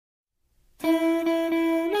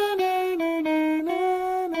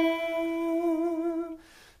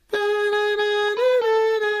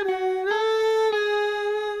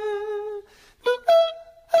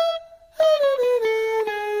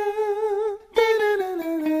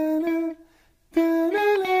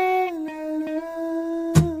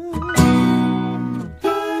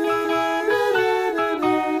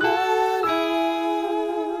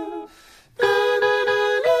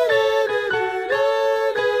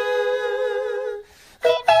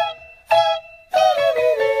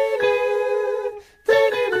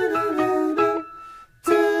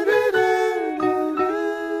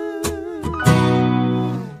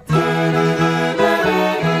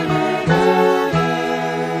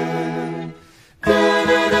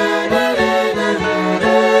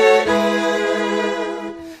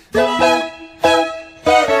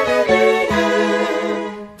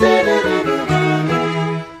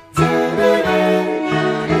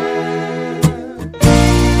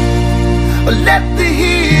let the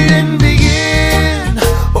healing begin.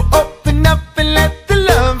 Oh, open up and let the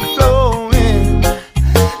love flow in.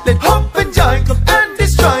 Let hope and joy come and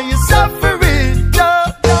destroy your suffering.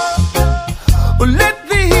 Oh, let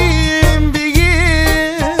the healing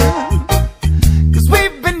begin. 'Cause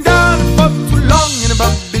we've been down for too long in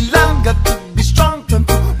Babylon. Got to be strong, time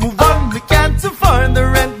to move on. We can't afford the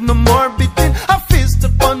rent no more. Beating our fist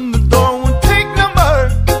upon the door won't take no more.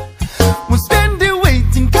 We'll spend it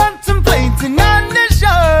waiting, contemplating on the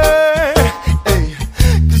shore. Hey,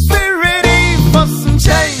 'cause we're ready for some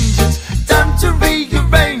changes. Time to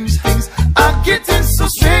rearrange things. Are getting so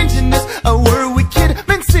strange in this hour. Wicked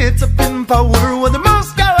men sit up in power with the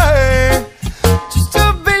most power. Just to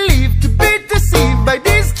believe, to be deceived by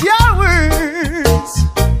these cowards.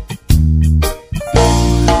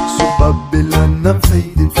 So Babylon, I'm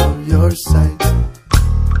fading from your sight.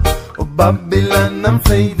 Oh Babylon, I'm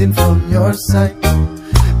fading from your sight.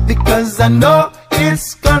 Because I know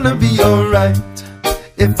it's gonna be alright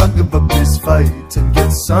if I give up this fight and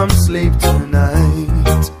get some sleep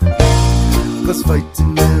tonight. 'Cause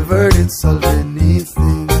fighting never did solve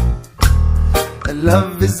anything. And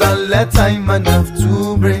love is all that time I have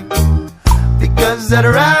to bring. Because I'd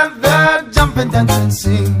rather jump and dance and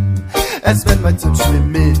sing and spend my time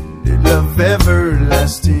swimming in love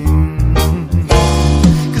everlasting.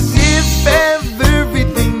 'Cause if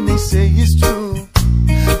everything they say is true,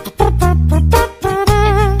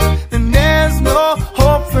 then there's no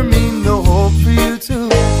hope for me, no hope for you too.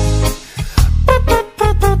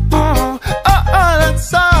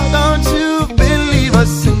 That's all, don't you believe a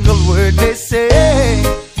single word they say.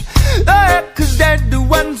 'Cause they're the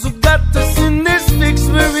ones who got us in this fix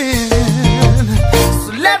we're in.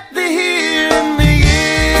 So let the healing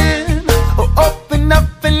begin. Oh, open up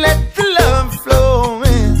and let the love flow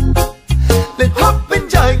in. Let hope and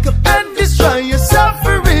joy come and destroy your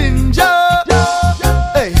suffering.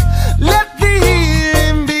 Hey, let the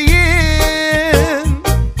healing begin.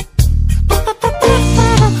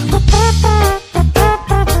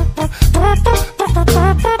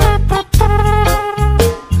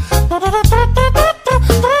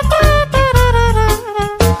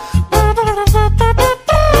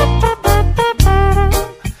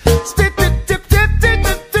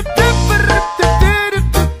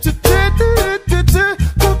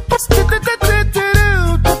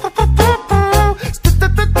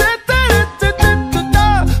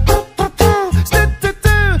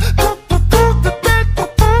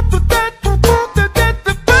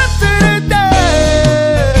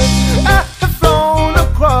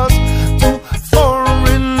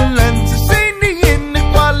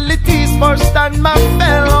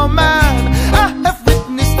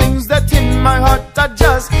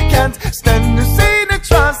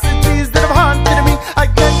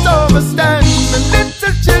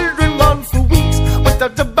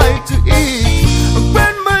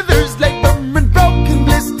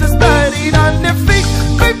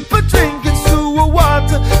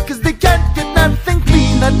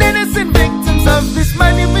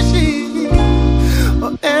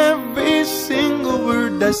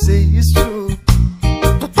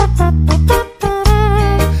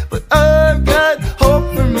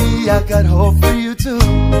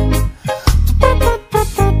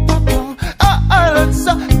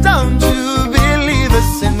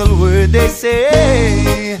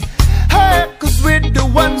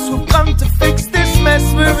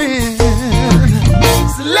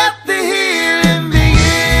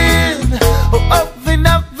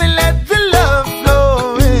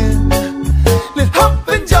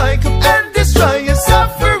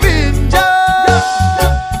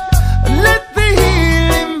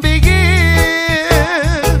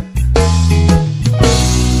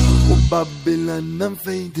 Babylon, I'm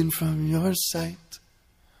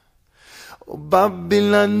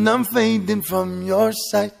fading from your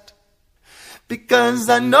sight. Because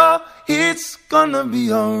I know it's gonna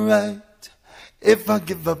be alright if I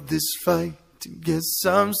give up this fight to get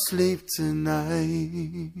some sleep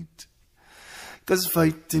tonight. 'Cause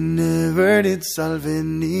fighting never did solve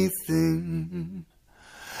anything.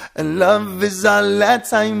 And love is all that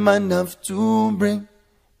time enough to bring.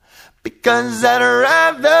 Because I'd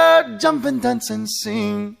rather jump and dance and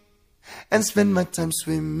sing and spend my time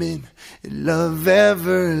swimming in love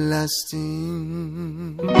everlasting.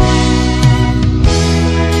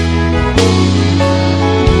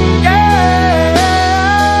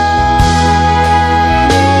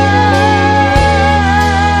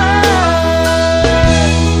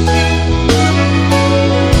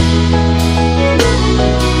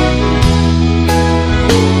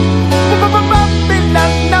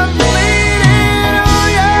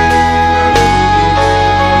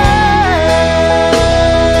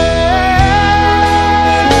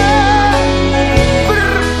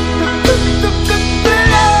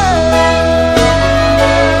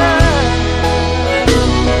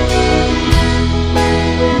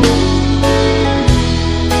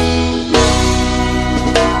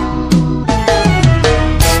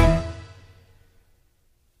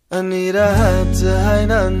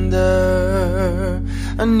 under.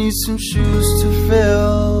 I need some shoes to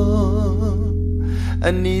fill. I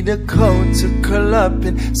need a coat to curl up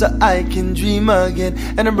in so I can dream again,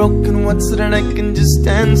 and a broken one so that I can just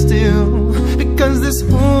stand still. Because this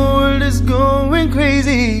whole world is going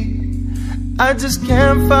crazy, I just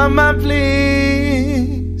can't find my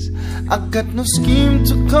place. I got no scheme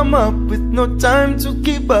to come up with, no time to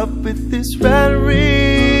keep up with this rat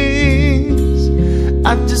race.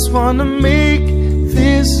 I just wanna make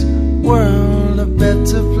this world a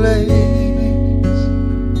better place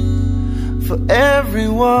for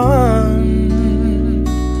everyone.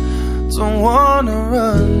 Don't wanna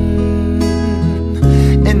run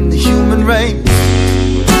in the human race.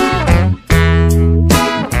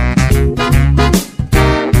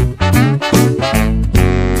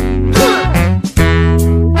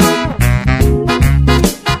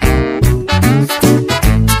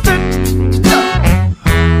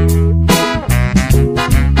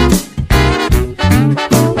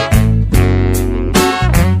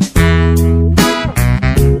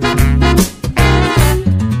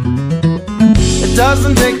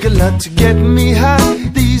 Doesn't take a lot to get me high.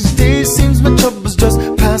 These days seems my troubles just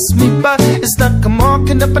pass me by. It's like I'm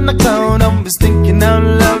walking up in a cloud, I'm just thinking out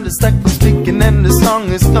loud. It's like I'm speaking and the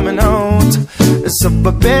song is coming out. So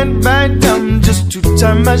I bend right down just to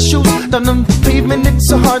tie my shoes. Down on the pavement it's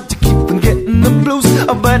so hard to keep from getting the blues.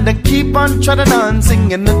 Oh, but I keep on trotting on,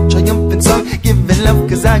 singing a triumphant song, giving love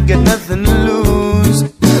cause I got nothing to lose.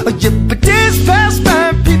 Oh yeah, but days pass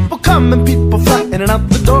by, people come and people fly in and out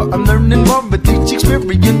the door. I'm learning more with each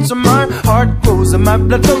experience, so my heart grows and my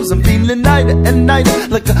blood flows. I'm feeling nighter and nighter,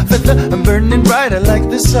 like a feather. I'm burning brighter like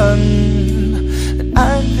the sun. And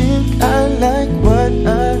I think I like what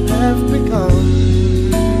I have become.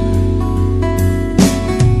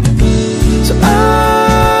 So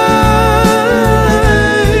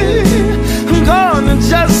I'm gonna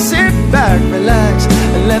just sit back, relax,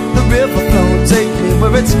 and let the river flow, take me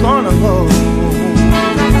where it's gonna go.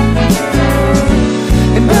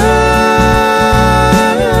 And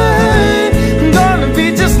I'm gonna be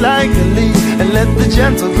just like a leaf and let the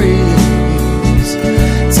gentle breeze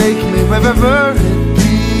take me wherever it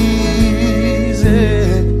pleases.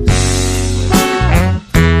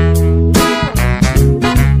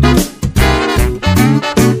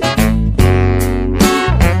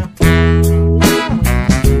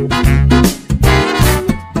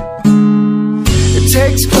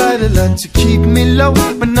 Takes quite a lot to keep me low,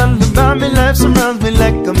 but all about me life surrounds me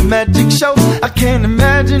like a magic show. I can't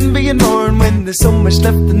imagine being born when there's so much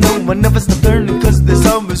left to know. I never stop learning cause there's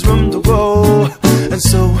always room to grow. And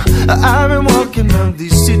so I've been walking around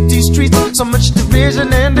these city streets, so much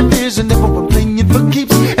division and division, everyone playing for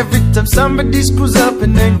keeps. Every time somebody screws up,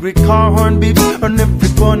 an angry car horn beeps, on every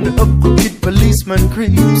corner a crooked policeman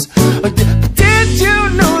creeps. Oh yeah, but did you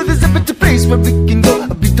know there's a better place where we can go?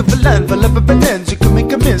 A beautiful land full of abundance. You can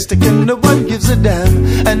make a mistake and no one gives a damn,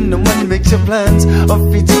 and no one makes your plans or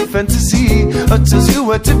feeds your fantasy or tells you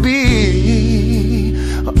what to be.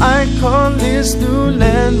 Oh, I call this new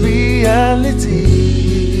land reality.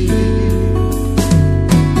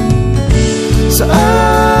 So I'm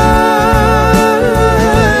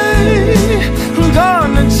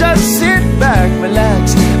gonna just sit back,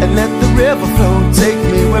 relax, and let the river flow, take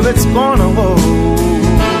me where it's gonna go.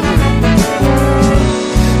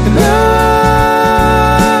 And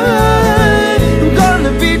I'm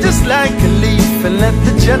gonna be just like a leaf and let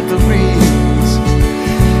the gentle breeze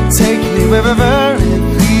take me wherever it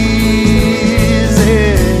pleases.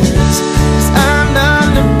 'Cause I'm not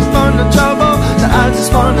looking for no trouble, I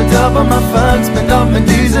just wanna double my fun, spend all my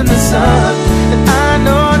days in the sun. And I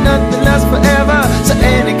know nothing lasts forever, so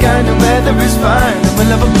any kind of weather is fine, and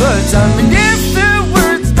we'll have a good time. And if the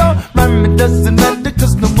words don't rhyme, it doesn't matter,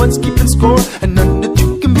 cause no one's keeping score, and none that you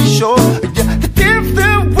can be sure, yeah, that if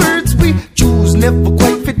the words we choose never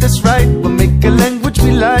quite fit us right, we'll make a language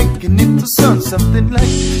we like, and it'll sound something like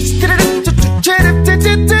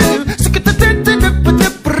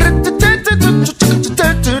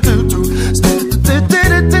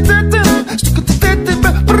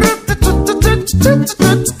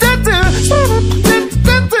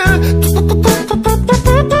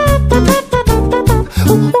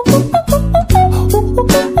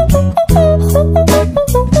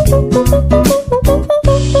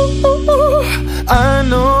I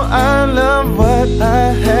know I love what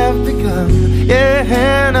I have become, yeah,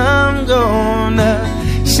 and I'm gonna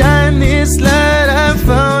shine this light I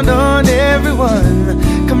found on everyone.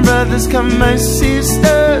 Come brothers, come my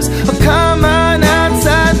sisters, oh, come on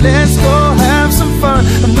outside, let's go have some fun,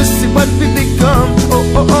 and we'll see what we become, oh,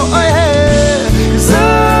 oh, oh, oh yeah. 'Cause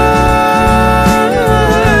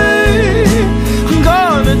I'm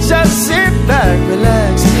gonna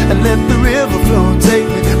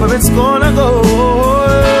it's gonna go.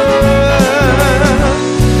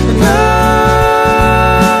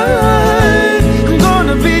 And I'm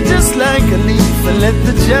gonna be just like a leaf and let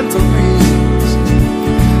the gentle breeze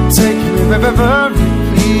take me wherever it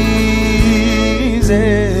pleases.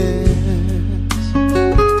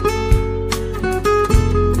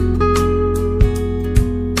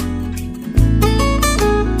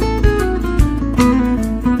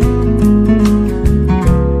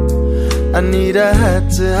 I need a hat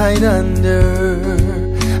to hide under,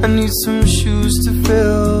 I need some shoes to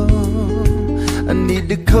fill, I need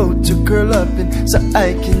the coat to curl up in so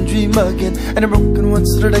I can dream again, and a broken one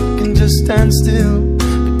so that I can just stand still.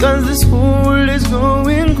 Because this world is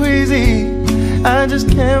going crazy, I just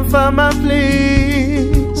can't find my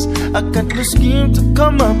place. I got no scheme to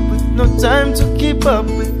come up with, no time to keep up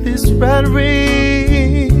with this rat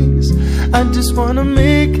race. I just wanna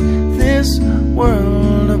make this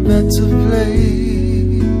world a better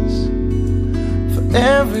place for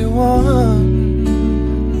everyone.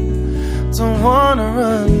 Don't wanna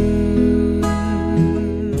run.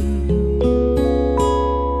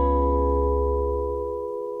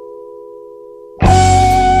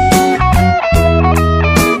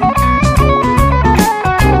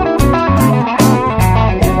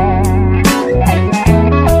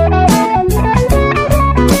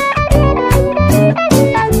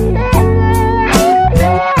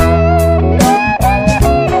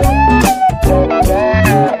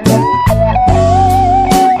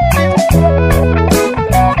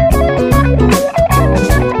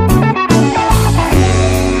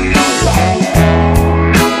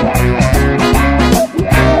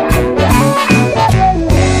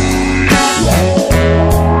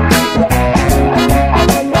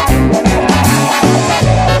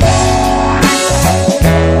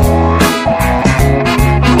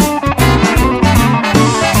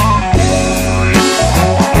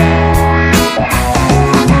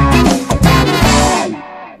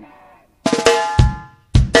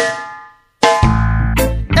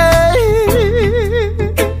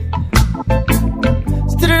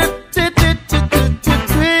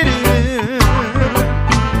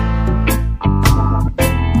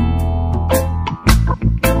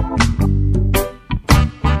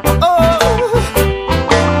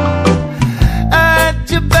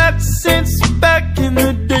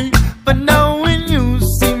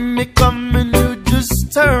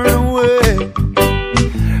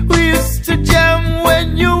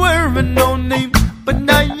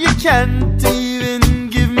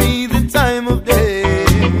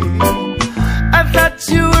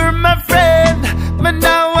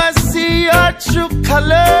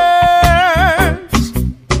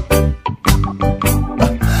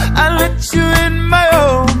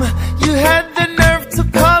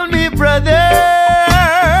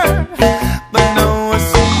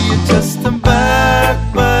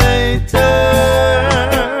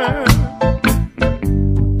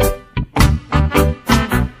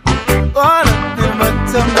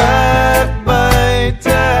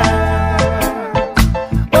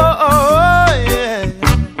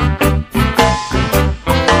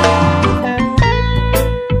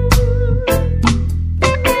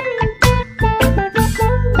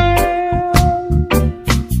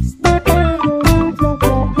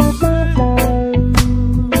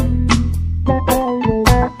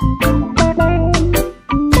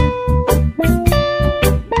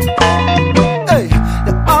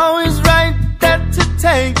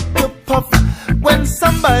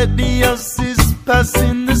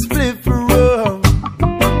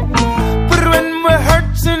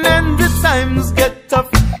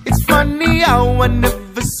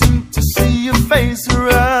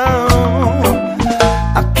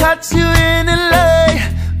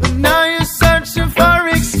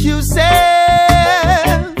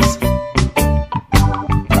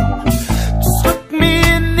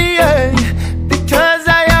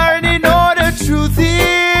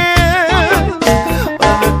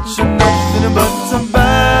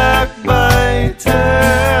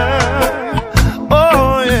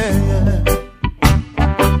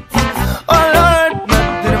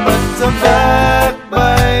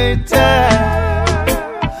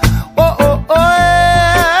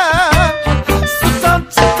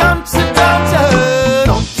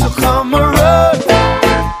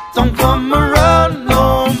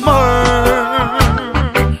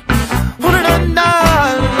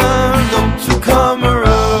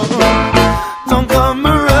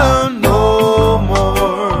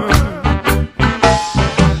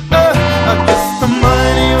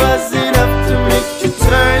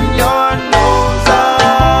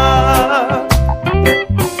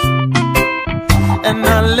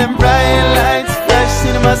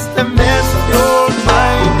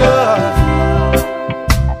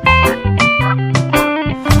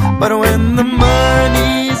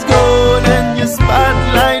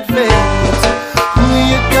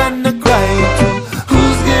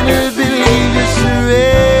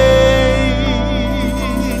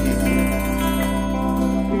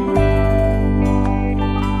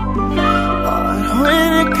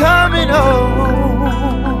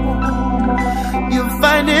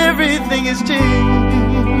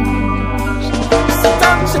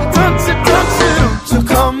 don't you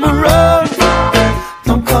come around.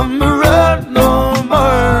 Don't come around no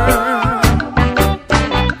more.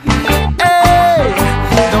 Hey,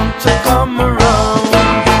 don't you come around.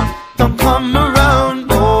 Don't come around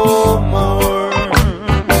no more.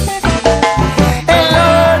 Hey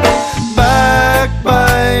Lord,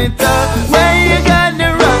 backbiter, where you gonna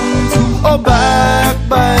run to? Oh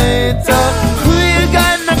backbiter, who you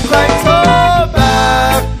gonna cry to? Oh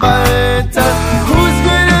backbiter, who's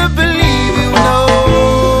gonna believe you now?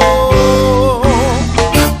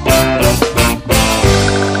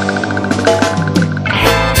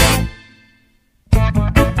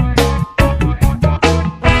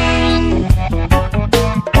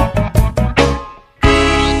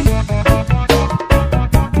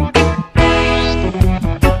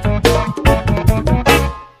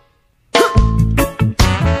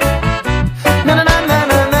 Na na na na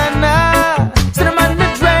na na na. Say the man the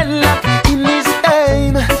dreadlock in his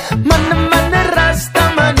aim. Man the rasta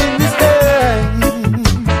man in his aim.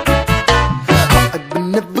 I would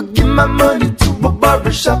never give my money to a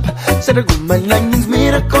barbershop. Said I got my linings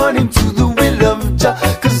made according to the will of Jah.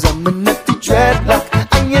 Cause I'm a nutty dreadlock,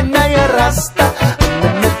 I ain't a rasta. I'm a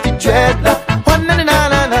nutty dreadlock. Oh na na na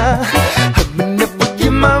na na. I would never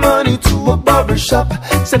give my money to a barbershop.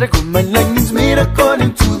 Said I got my linings made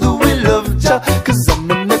according to the will of Jah. Cause I'm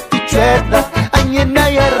a nutty dreadlock, I ain't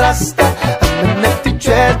a rasta. I'm a nutty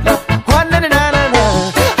dreadlock. Oh na na na na na.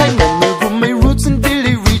 I never grow my roots until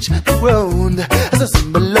they reach the ground. As a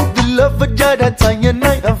symbol of the love of Jah that I and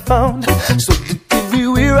I have found. So that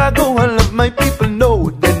everywhere I go, all of my people know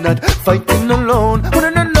they're not fighting alone. Oh no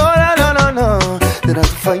no no no no no, they're not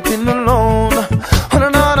fighting alone. Oh no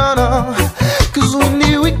no no no. Cause when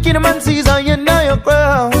the wicked man sees I and I are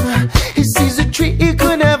ground, he sees a tree he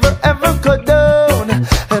could never ever cut down.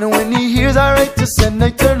 And when he hears our righteous and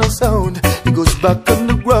eternal sound, he goes back on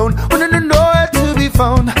the ground. Oh no no nowhere to be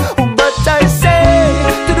found. Oh but I say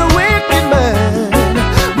to the wicked man,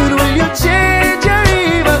 but will you change your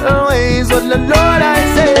evil ways? Oh the Lord I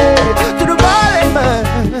say to the violent man,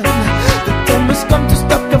 the time has come to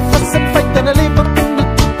stop the fuss and fight and I live up in the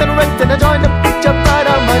truth and right and I join the picture pride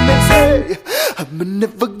of mine and say I will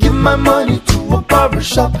never give my money to a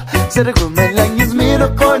barbershop. Said I got my linings made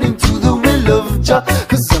according to the will of Jah.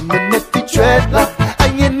 Cause I'm a nutty dreadlock, I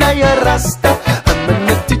ain't a rasta. I'm a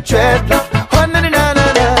nutty dreadlock. Oh na na na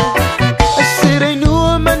na na. I said I knew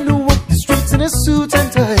a man who walked the streets in a suit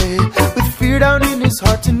and tie, with fear down in his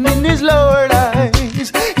heart and in his lower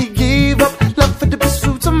eyes. He gave up love for the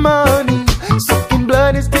pursuit of money, sucking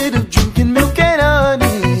blood instead of drinking milk and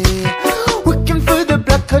honey, working for the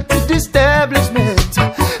black-hearted establishment,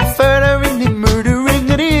 furthering and murdering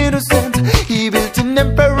the innocent. He built an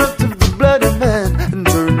empire out of the blood of man and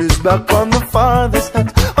turned his back on the father's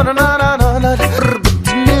hand. Oh no no no no no. But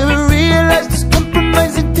he never realized his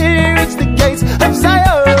compromise until he reached the gates of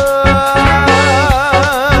Zion.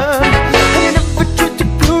 And he never tried to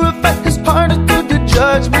purify his heart until the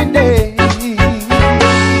judgment day.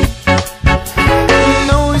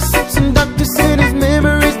 Now he sits in darkness and his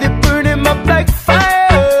memories they burn him up like fire.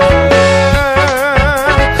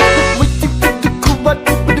 Waiting for the Kuba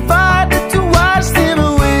to divide to wash them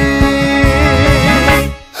away.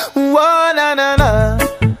 Whoa, na na na.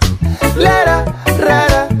 La da, ra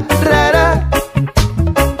da, ra da.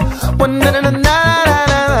 Whoa, na na na na na na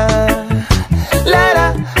na. La da,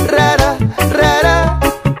 ra da, ra da.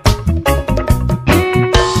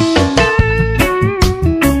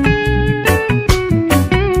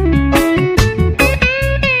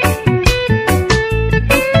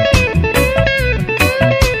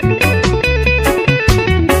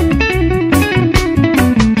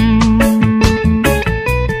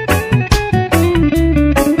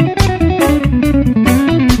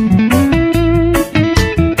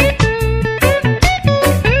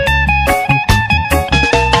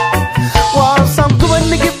 Wow, some good one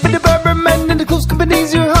to give for the barber man and the close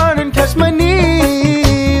companies your heart and catch my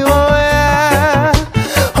knee. Oh yeah.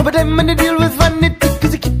 Oh, but I'm gonna deal with vanity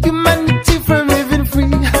cause it keep humanity from living free.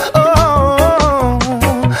 Oh,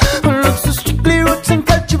 look so strictly roots and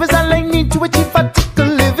culture is all I need to achieve practical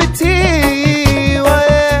liberty. Oh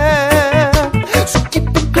yeah. So keep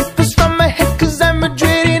the grippers from my head cause I'm a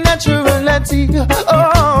dready naturality.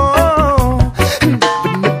 Oh, and I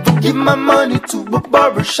would never give my money to a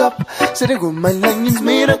barbershop. Said I got my linings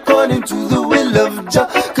made according to the will of Jah.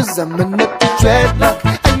 Cause I'm a nutty dreadlock, I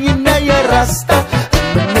ain't a rasta.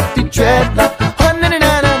 I'm a nutty dreadlock. Oh na na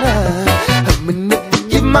na na na. I would never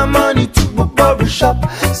give my money to a barbershop.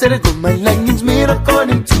 Said I got my linings made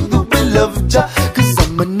according to the will of Jah. Cause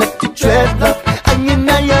I'm a nutty dreadlock, I ain't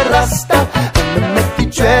a rasta. I'm a nutty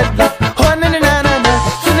dreadlock. Oh na na na na na.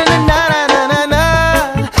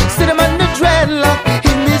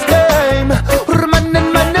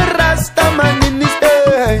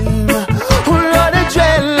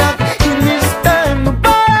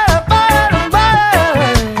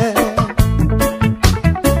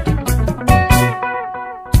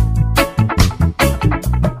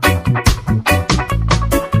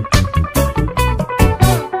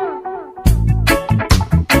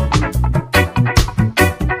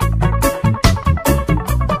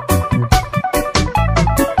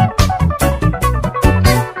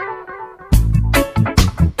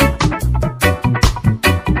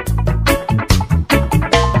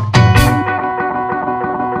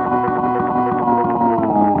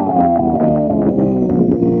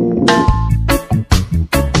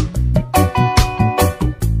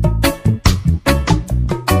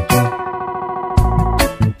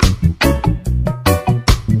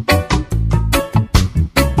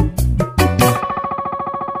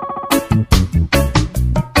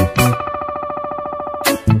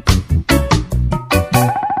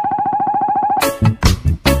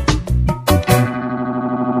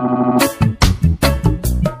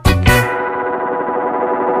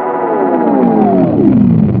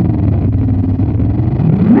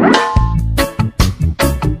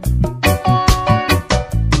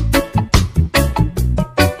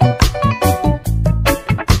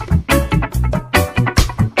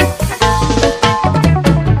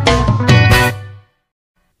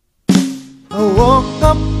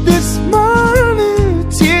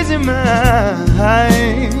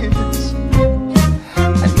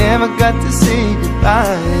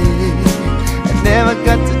 I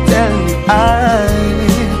got to tell you,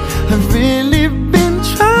 I've really been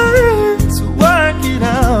trying to work it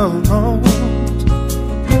out,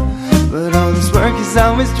 but all this work is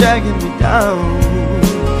always dragging me down.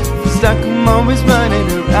 Feels like I'm always running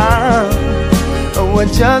around. Oh, I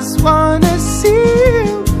just wanna see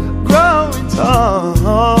you growing tall.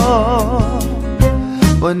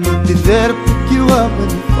 Wanna be there to pick you up when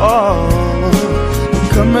you fall,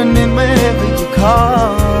 come running whenever you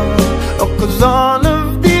call. Oh, 'cause all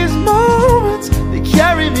of these moments, they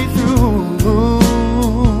carry me through.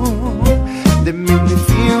 They make me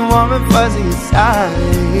feel warm and fuzzy inside,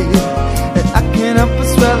 and I can't help but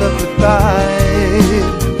swell up with pride.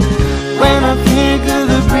 When I think of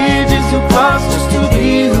the bridges you crossed just to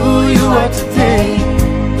be who you are today,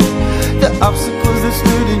 the obstacles that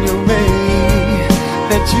stood in your way,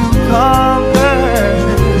 that you conquered.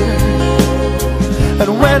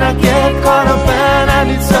 And when I get caught up and I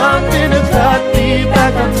need something to cut me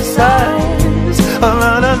back onto size, I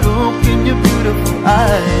wanna look in your beautiful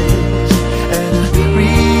eyes and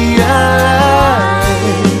realize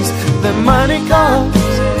that money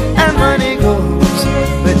comes and money goes,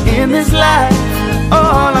 but in this life,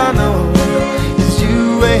 all I know is you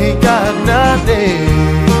ain't got nothing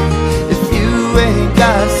if you ain't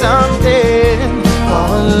got something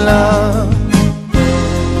called love.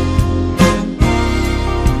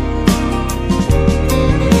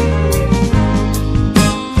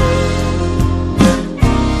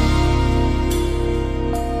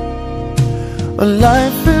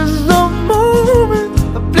 Life is a moment,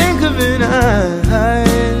 a blink of an eye.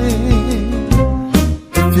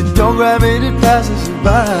 If you don't grab it, it passes you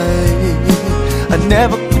by. I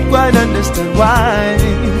never could quite understand why.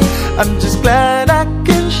 I'm just glad I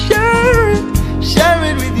can share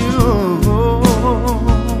it with you.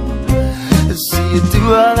 See you do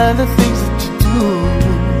all of the things that you do,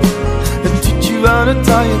 and teach you how to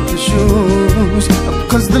tie up your shoes.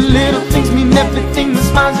 'Cause the little things mean everything. The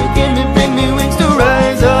smiles you give me bring me wings to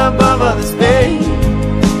rise above all this pain.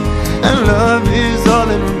 And love is all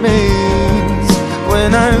that remains when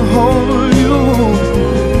I hold you.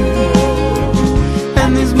 And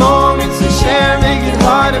these moments we share make it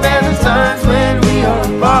harder than the times when we are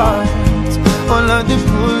apart. All I do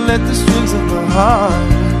pull at the strings of my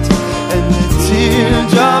heart, and the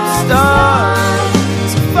teardrops start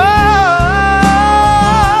to fall.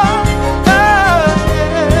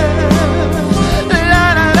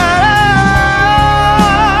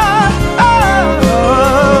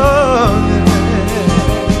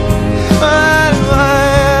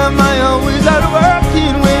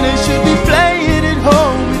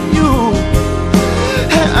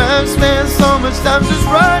 I'm just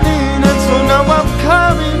running, and so now I'm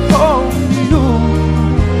coming home to you.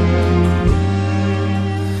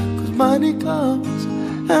 'Cause money comes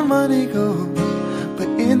and money goes, but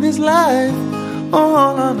in this life,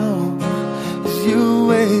 all I know is you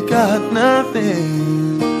ain't got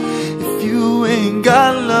nothing if you ain't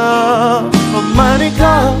got love. But money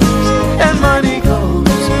comes and money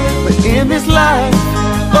goes, but in this life,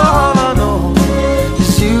 all I know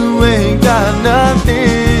is you ain't got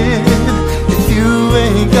nothing. You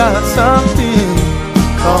ain't got something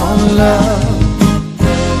called love.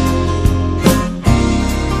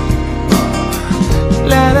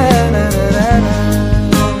 La la la la la.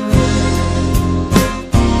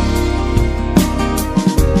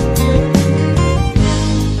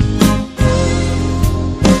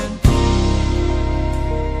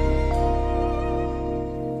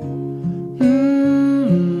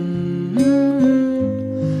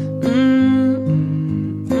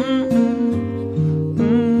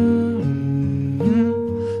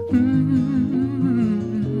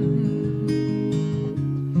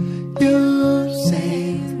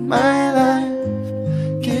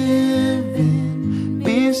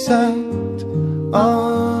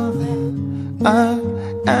 All that I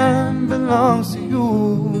am belongs to you.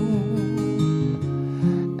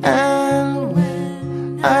 And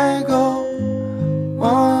when I go,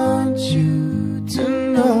 want you to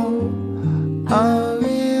know I'll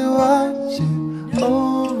be watching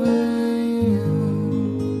over you.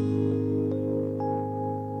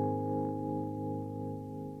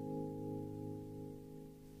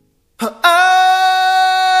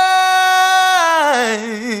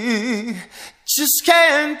 Just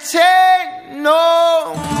can't take no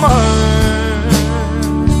more.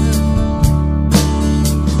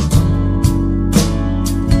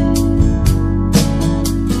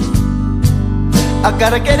 I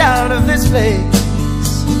gotta get out of this place,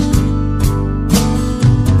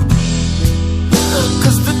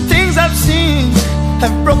 'cause the things I've seen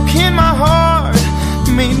have broken my heart,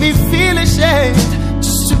 made me feel ashamed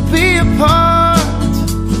just to be apart.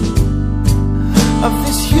 of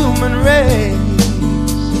this human race.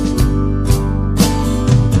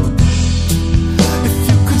 If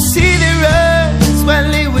you could see their eyes while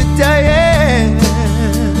they were dying,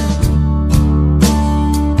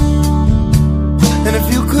 and if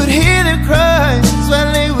you could hear their cries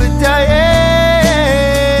while they were dying,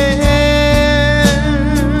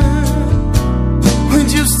 would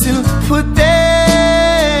you still put them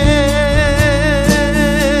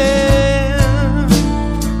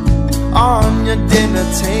on your dinner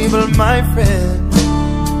table, my friend?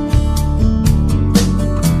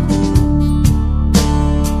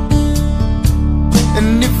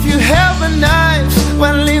 And if you held a knife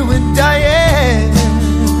while they were dying,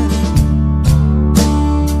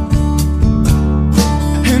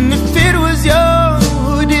 and if it was you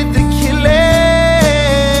who did the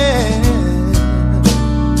killing,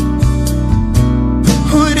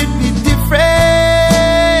 would it be different?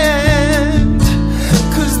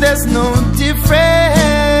 'Cause there's no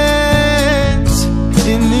difference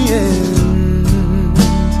in the end.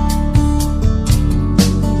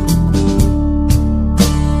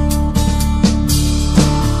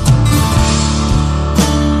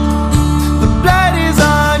 The blood is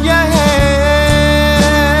on your hands.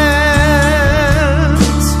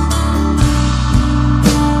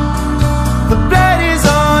 The blood is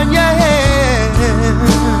on your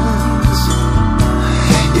hands.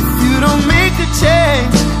 If you don't make a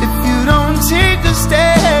change, if you don't take a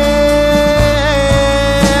stand,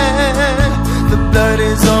 the blood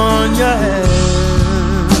is on your hands.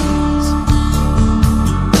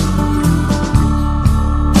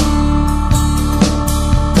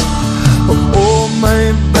 Oh, my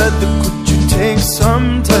brother, could you take some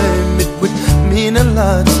time? It would mean a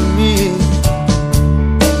lot to me.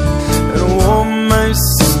 And oh, my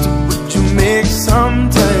sister, would you make some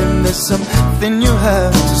time? There's something you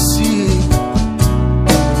have to see.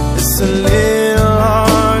 It's a little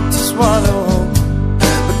hard to swallow,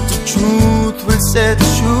 but the truth will set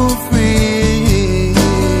you free.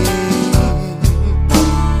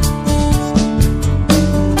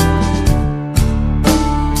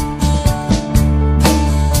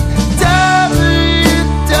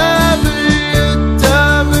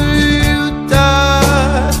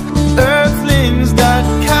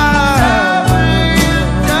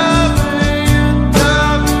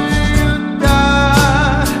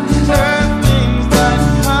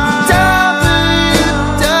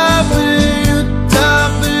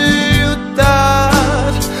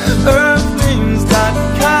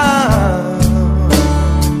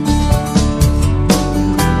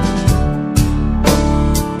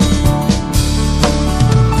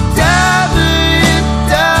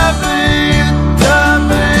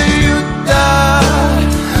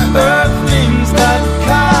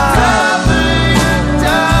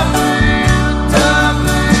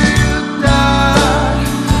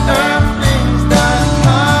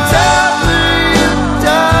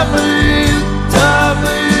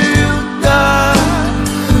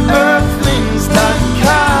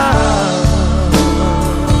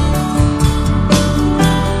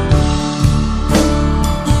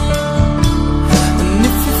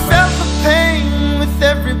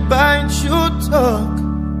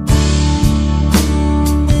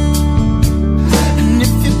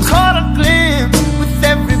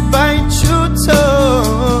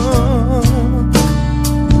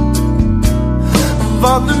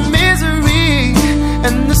 All the misery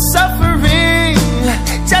and the suffering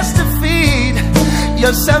just to feed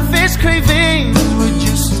your selfish cravings, would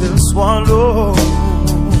you still swallow?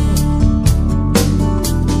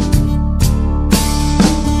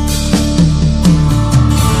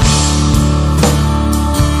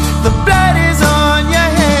 The blood is on your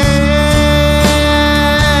hands.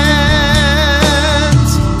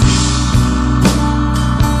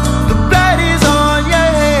 The blood is on your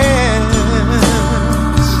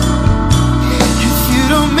hands. If you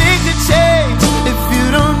don't make a change, if you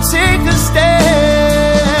don't take a stand,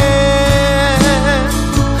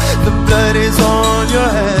 the blood is on your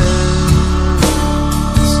hands.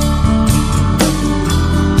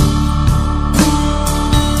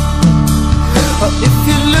 But if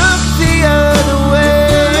you look the other way,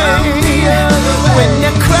 when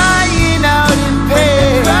you're crying out in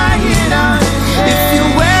pain, if you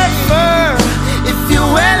wear fur, if you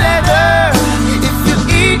wear leather, if you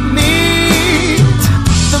eat meat,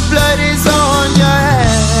 the blood is on your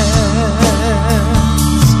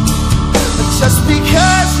hands. But just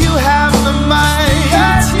because you have the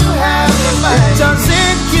mind, it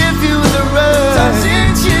doesn't give you the right.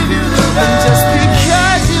 And just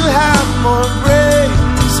because you have more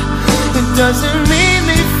brains, it doesn't mean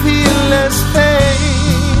they feel less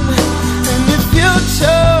pain. And if you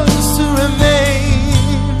chose to remain,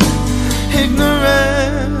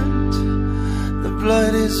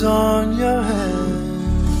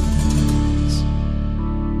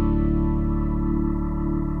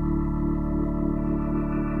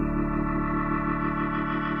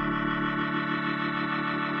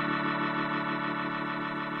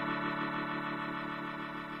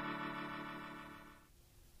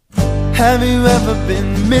 Have you ever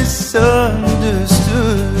been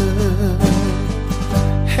misunderstood?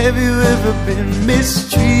 Have you ever been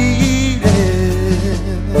mistreated?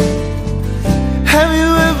 Have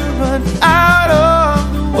you ever run out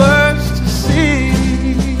of the words to say?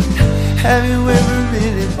 Have you ever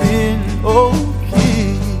really been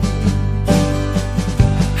okay?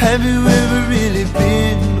 Have you ever really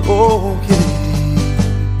been okay?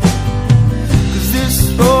 'Cause this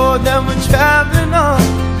road that we're traveling on,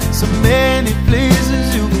 so many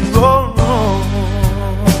places you can go wrong.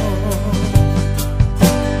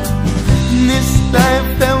 And this life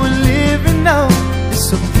that we're living now is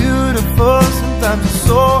so beautiful, sometimes it's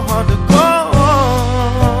so hard to go on.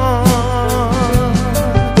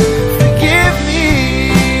 Forgive me.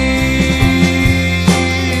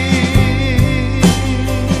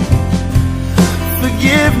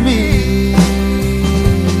 Forgive me.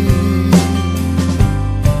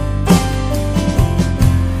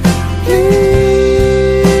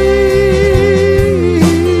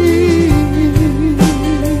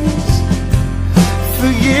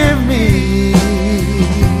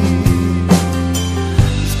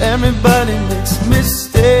 Everybody makes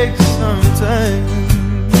mistakes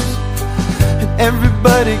sometimes, and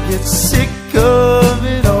everybody gets sick of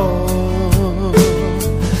it all,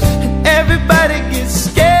 and everybody gets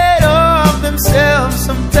scared of themselves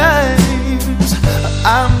sometimes.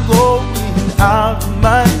 I'm going out of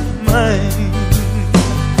my mind,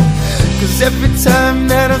 'cause every time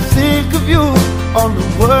that I think of you, all the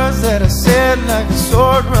words that I said like a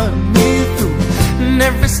sword run me through. And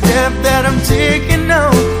every step that I'm taking now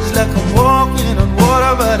is like I'm walking on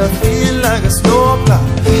water, but I feel like a snowplow.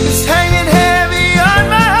 It's hanging heavy on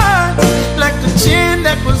my heart, like the chin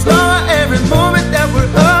that was lower every moment that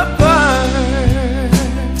we're apart.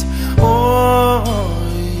 Oh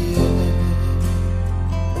yeah.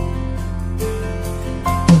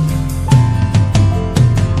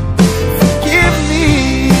 Forgive me.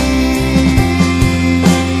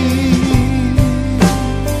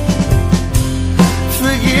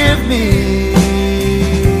 Forgive me.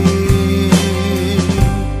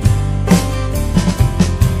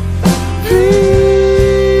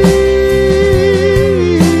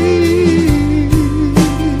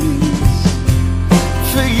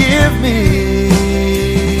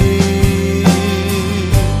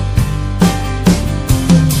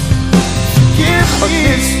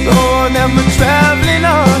 Traveling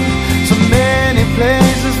on so many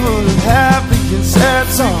places full of happy and sad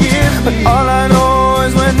songs, but all I know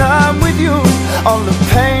is when I'm with you, all the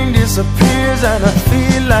pain disappears and I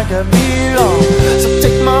feel like I belong. So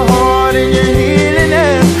take my heart in your healing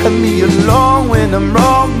hand, and me along when I'm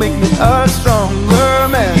wrong, make me a stronger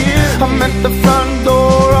man. I'm at the front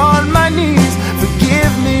door on my knees.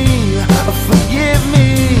 Forgive me, forgive me,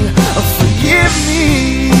 forgive me.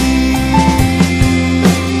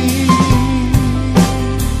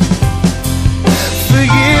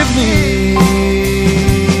 Forgive me.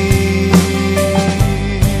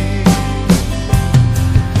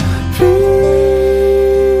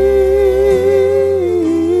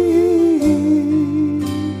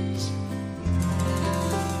 Please.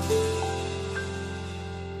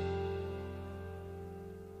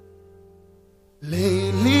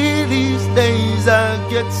 Lately these days I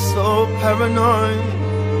get so paranoid.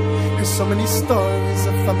 Here's so many stories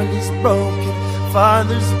of families broken,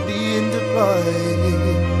 fathers being deployed,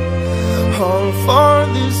 all for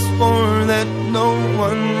this war that no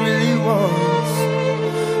one really wants.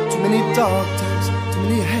 Too many doctors, too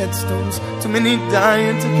many headstones, too many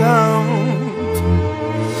dying to count.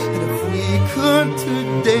 And if we could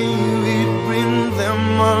today, we'd bring them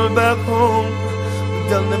all back home. But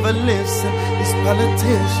they'll never listen, these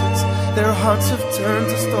politicians, their hearts have turned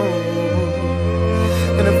to stone.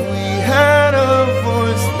 And if we had a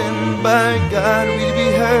voice, then by God we'd be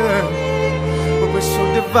heard. But we're so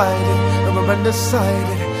divided and we're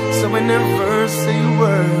undecided, so we never say a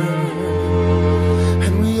word.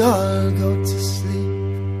 And we all go to sleep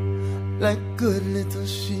like good little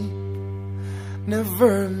sheep,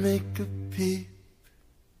 never make a peep.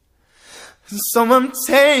 And so I'm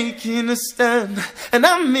taking a stand, and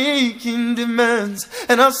I'm making demands,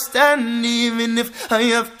 and I'll stand even if I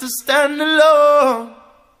have to stand alone.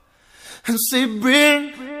 And say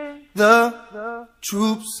bring the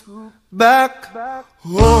troops back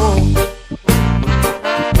home.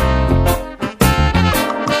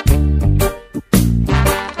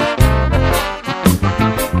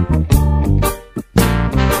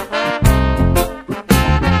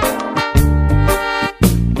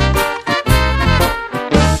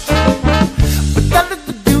 But that is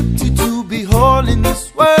the duty to be whole in this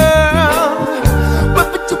world. Why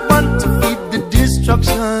would you want to feed the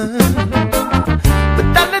destruction?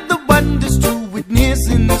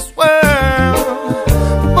 world.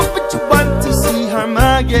 But would you want to see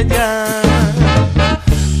Armageddon?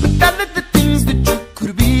 But all of the things that you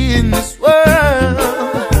could be in this world.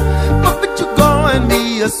 But would you go and be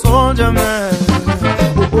a soldier man?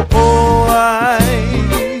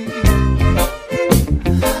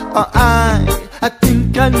 I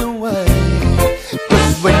think I know why.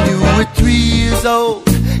 'Cause when you were 3 years old,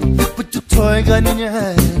 you put your toy gun in your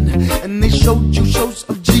hand, and they showed you shows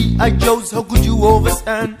of G.I. Joes. How could you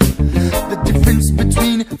overstand the difference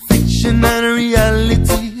between fiction and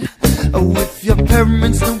reality? Oh, if your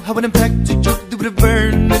parents knew how it impacted you, they would have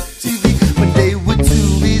burned the TV. When they were too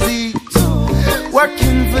busy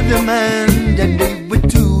working for the man, and they were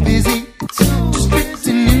too busy just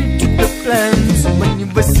fitting into the plans. So when you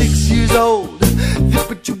were 6 years old, they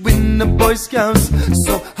put you in the Boy Scouts.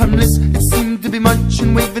 So harmless, it seemed to be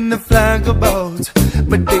marching, waving the flag about.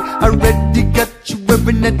 But they already got you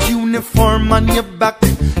wearing that uniform on your back,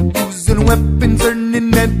 using weapons, earning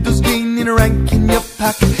medals, gaining rank in your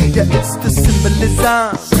pack. Yeah, it's the symbolism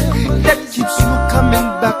that keeps you coming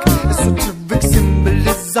back. Esoteric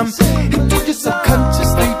symbolism into your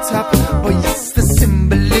subconsciously tap. Boy, it's the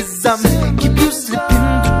symbolism keep you slipping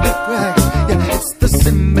through the cracks. Yeah, it's the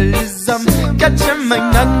symbolism got your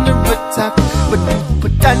mind under attack. But you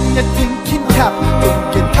put on your thinking cap, don't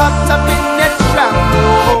get caught up in that trap.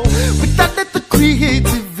 Oh, without the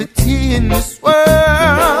creativity in this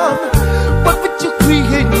world, what would you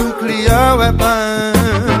create? Nuclear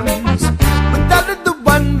weapons. Without the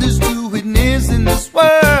wonders to witness in this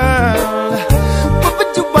world, what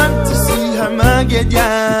would you want to see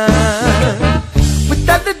Armageddon?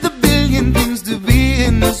 Without the billion things to be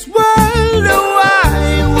in this world, why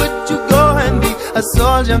would you go and be a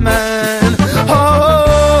soldier man? Oh,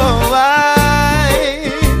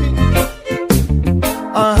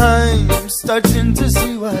 I'm starting to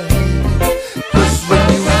see why. 'Cause when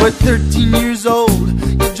you were 13 years old,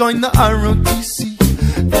 you joined the ROTC,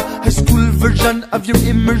 the high school version of your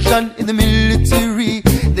immersion in the military.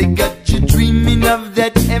 They got you dreaming of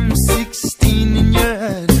that M16 in your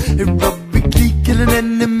hand, heroically killing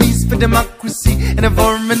enemies for democracy in a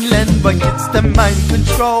foreign land. But it's the mind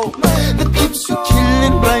control that keeps you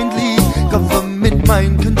killing blindly. Government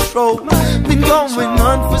mind control been going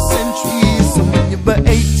on for centuries. So when you were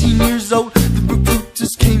 18 years old, the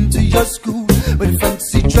recruiters came to your school with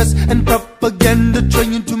fancy dress and propaganda,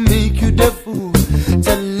 trying to make you their fool,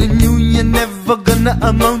 telling you you're never gonna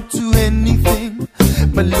amount to anything.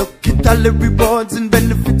 But look at all the rewards and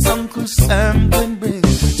benefits Uncle Sam can bring.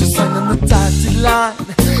 Just sign on the dotted line,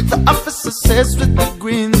 the officer says with a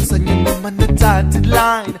grin. Sign your name on the dotted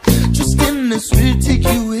line, just in this will take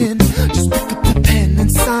you in. Just pick up the pen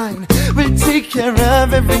and sign, we'll take care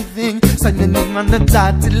of everything. Sign your name on the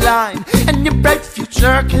dotted line, and your bright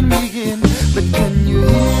future can begin. But can you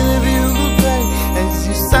hear the bugle play as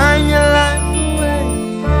you sign your life away?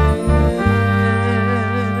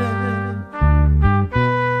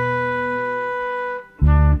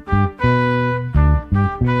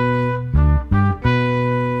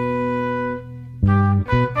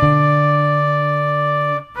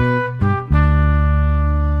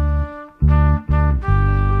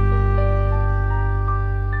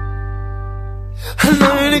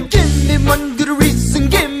 Give me one good reason,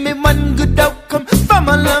 give me one good outcome from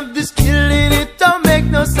all of this killing, it don't make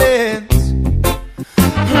no sense.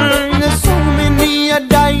 There's so many are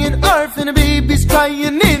dying, orphan babies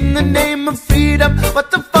crying in the name of freedom. What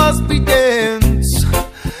the false pretense?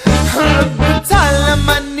 But all the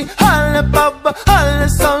money, all the power, all the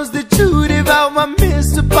songs that you devour,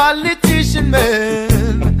 Mr. Politician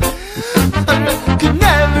Man, could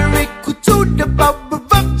never equal to the power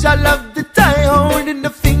of your love that I hold in the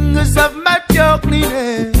fingers of my pure clean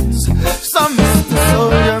hands. So Mr.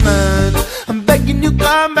 Soldier Man, I'm begging you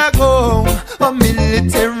come back home. Oh,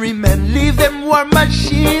 military man, leave them war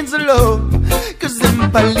machines alone. 'Cause them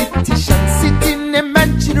politicians sit in a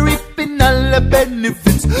mansion reaping all the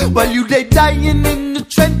benefits, while you they dying in the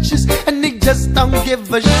trenches and they just don't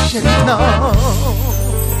give a shit, no.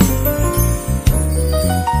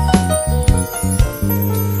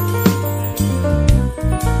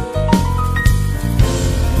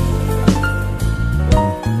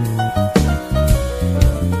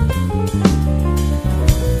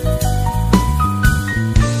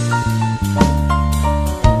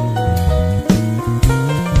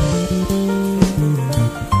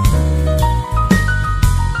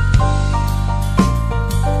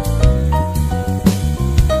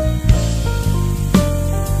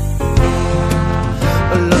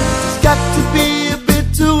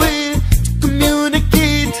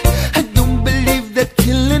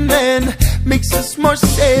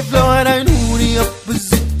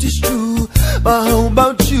 But how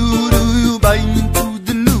about you? Do you buy into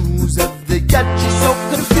the news? Have they got you so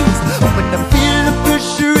confused? When I feel the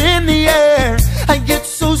pressure in the air, I get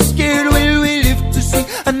so scared. Will we live to see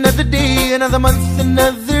another day, another month,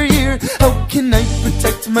 another year? How can I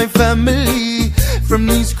protect my family from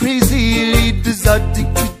these crazy leaders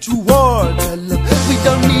addicted to war? Tell them we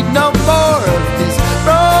don't need no more of this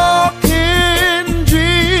broken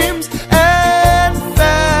dreams and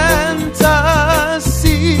fantasies,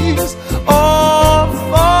 all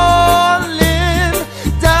falling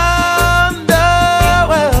down the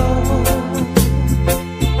well.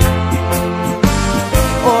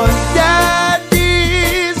 Oh,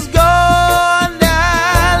 daddy's gone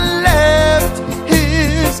and left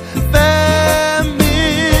his family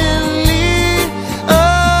a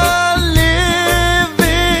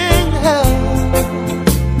living hell.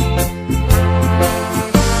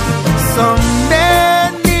 So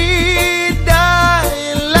many die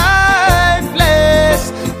lifeless.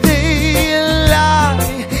 They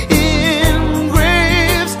lie in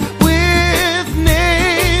graves with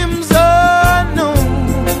names unknown.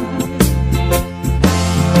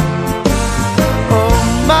 Oh,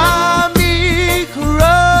 mommy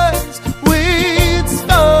cries, waits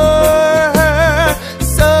for her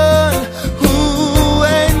son who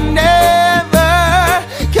ain't never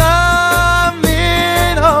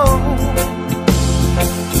coming home.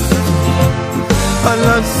 Oh,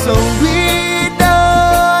 Lord, so we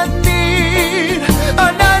don't need,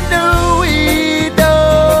 oh no, no, we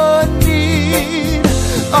don't need,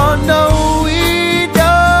 oh no, we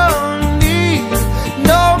don't need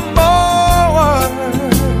no more.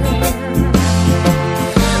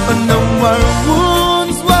 Oh no, our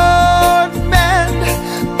wounds won't mend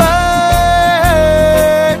by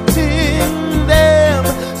hurting them.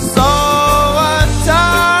 So what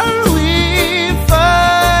are we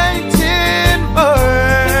fighting for?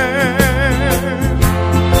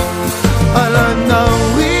 Oh no,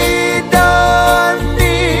 we don't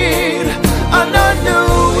need, oh no, no,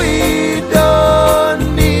 we don't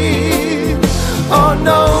need, oh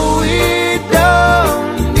no, we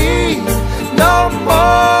don't need no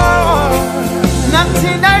more. Not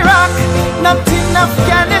in Iraq, not in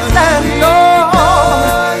Afghanistan, no.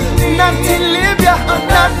 Not in Libya,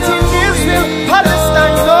 not in Israel,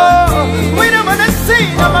 Palestine, no. We don't wanna see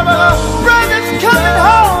no more brothers coming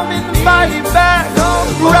home in body bags,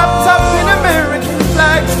 wrapped up in American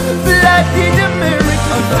flags, bloodied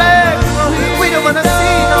American flags. We don't wanna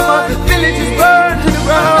see no more villages burned to the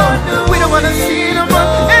ground. We don't wanna see no more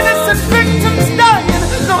innocent victims dying,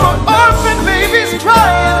 no more orphan babies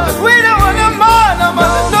crying. We don't wanna more, no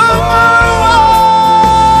more, no more war.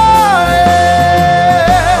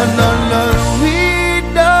 Oh no, no, we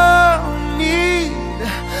don't need,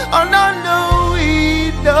 oh no, no, we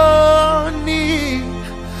don't need,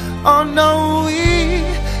 oh no, we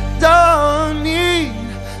don't need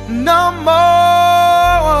no more.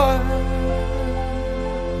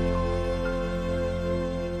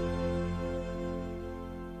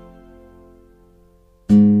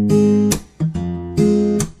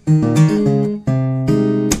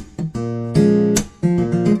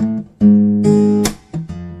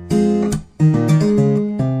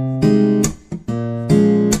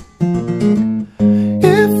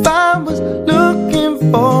 If I was looking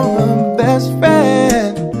for a best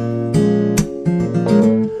friend,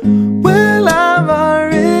 well, I've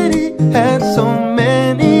already had so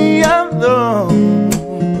many of those.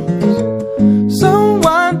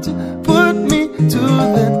 Someone to put me to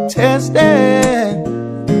the test and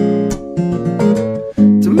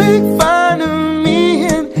to make fun of me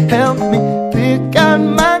and help me pick out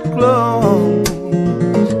my clothes.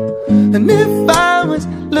 And if I was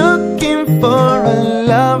looking for a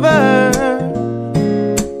lover,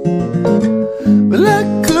 well, I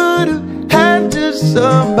could have had just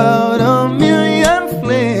about a million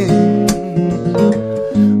flings.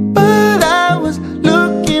 But I was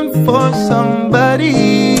looking for somebody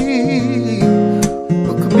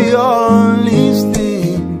who could be all these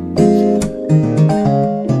things.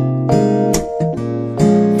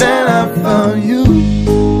 Then I found you.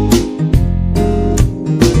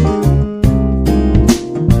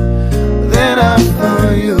 Then I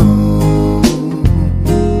found you.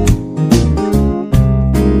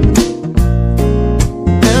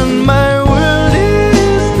 And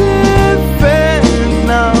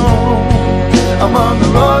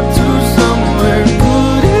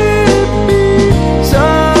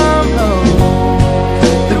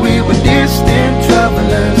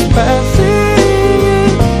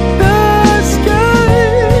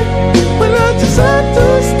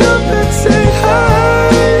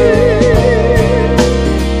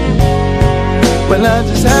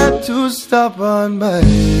to stop on by.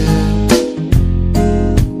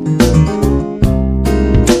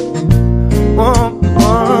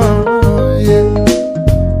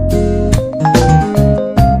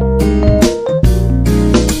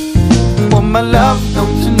 My love,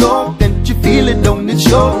 don't you know that you feel it, don't it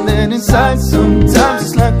show that inside sometimes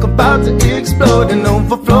it's like about to explode and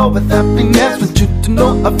overflow with happiness. Want you to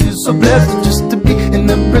know I feel so blessed just to be in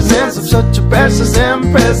the presence of such a precious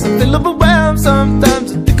empress. I feel overwhelmed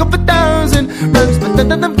sometimes, I think of 1,000 rhymes, but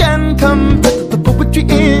none of them can compare to the poetry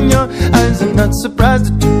in your eyes. I'm not surprised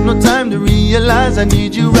it took no time to realize I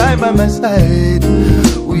need you right by my side.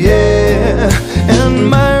 Oh yeah, and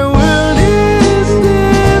my world is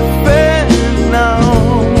different now.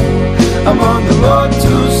 I'm on the road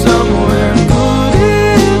to somewhere. Could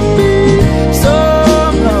it be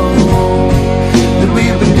somehow that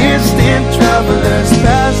we've been distant travelers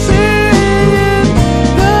passing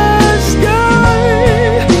the sky?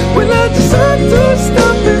 Will I decide to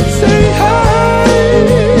stop and say hi?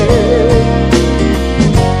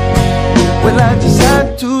 Will I decide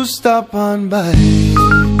to stop on by?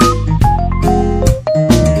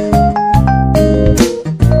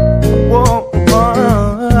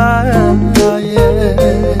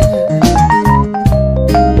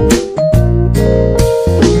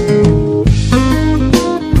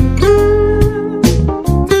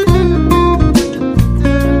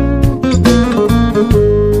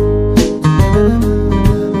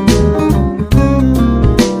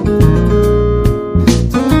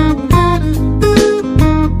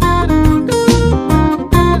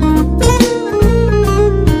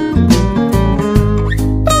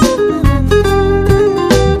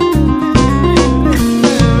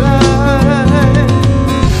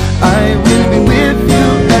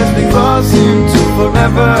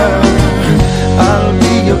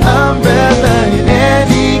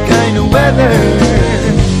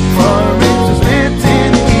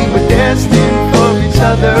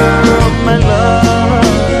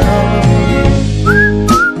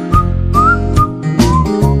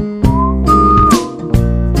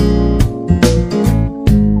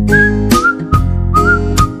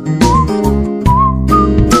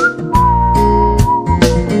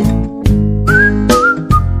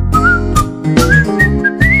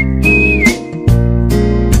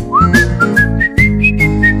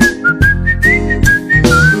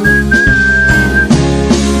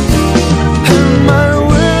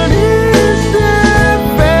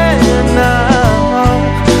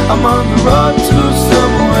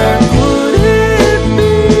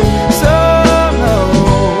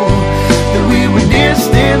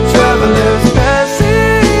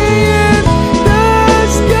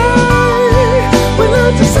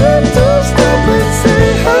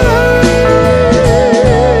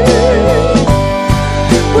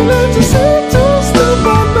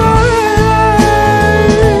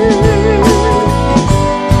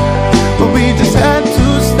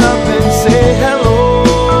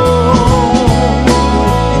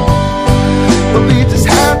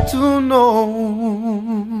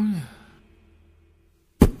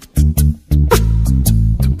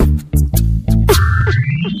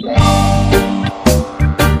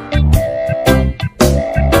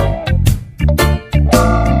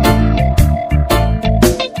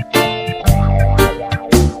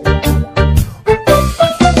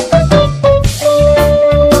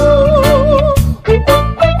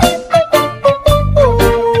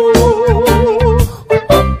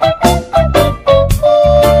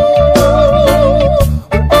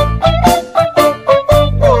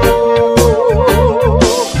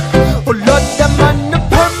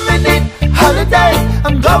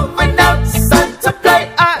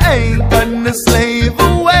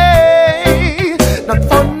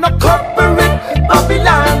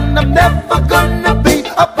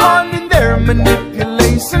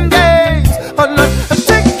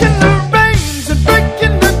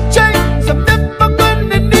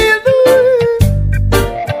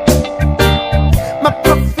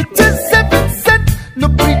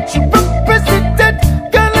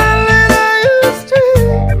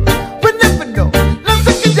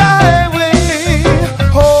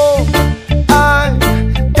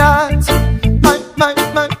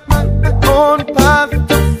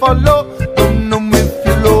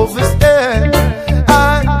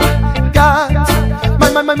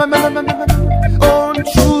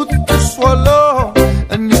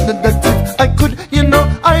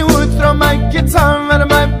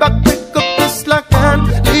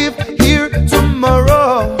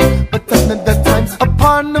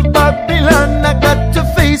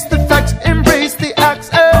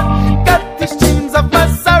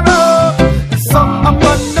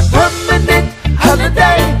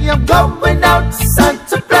 going out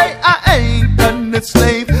to play. I ain't gonna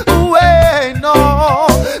slave away, no.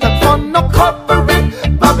 Not for no corporate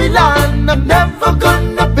Babylon. I'm never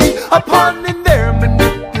gonna be a pawn in their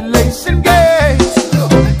manipulation games.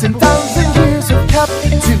 10,000 years of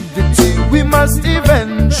captivity, we must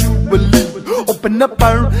eventually open up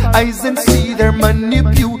our eyes and see they're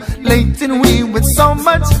manipulating we with so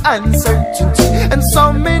much uncertainty and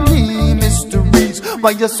so many mysteries.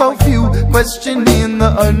 Why are so few questioning the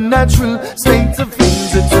unnatural state of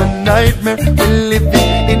things? It's a nightmare, we're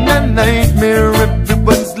living in a nightmare.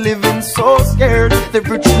 Everyone's living so scared, they're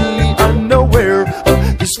virtually unaware of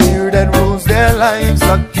this fear that rules their lives,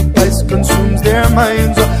 occupies, consumes their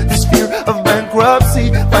minds. This fear of bankruptcy,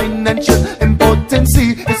 financial impotency.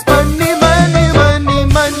 It's money, money, money,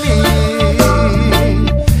 money.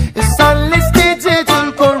 It's all this digital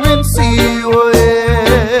currency, oh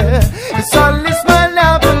yeah. It's all this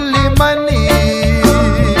monopoly money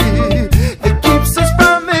that keeps us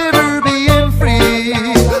from ever being free,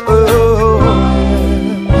 oh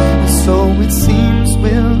yeah. So it seems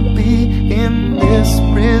we'll be in this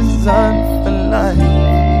prison for life.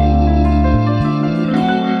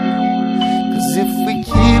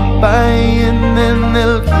 Buying, then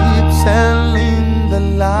they'll keep selling the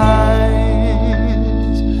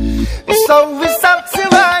lies. So it's up to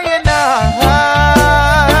I and I.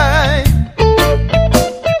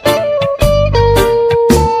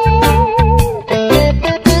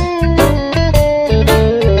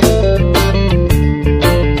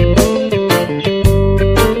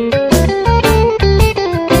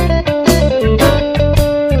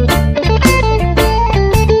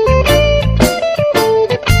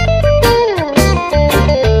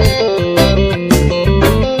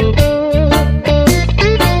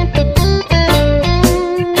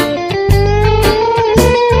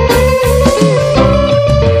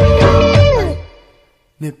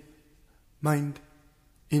 Mind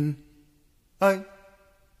in I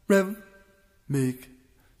rev make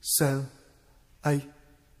sell I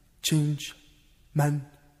change man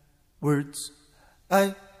words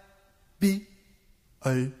I be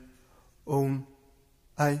I own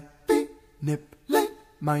I be nip like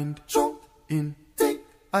mind strong in take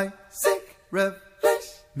I sick rev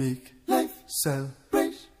make life sell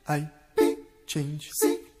I be change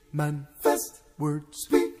seek manifest words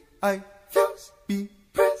speak I fuse be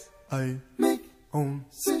press I make own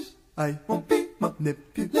sis. I won't be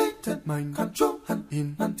manipulated. Mind control and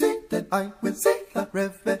inundated. I will seek a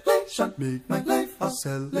revelation. Make my life a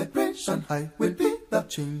celebration. I will be the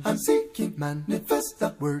change I'm seeking. Manifest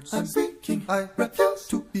the words I'm speaking. I refuse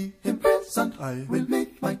to be imprisoned. I will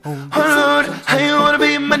make my own. Oh Lord, I wanna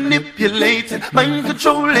be manipulated, mind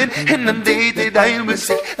controlling, inundated. I will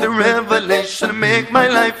seek the revelation. Make my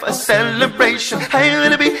life a celebration. I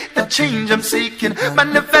wanna be the change I'm seeking.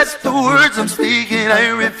 Manifest the words I'm speaking. I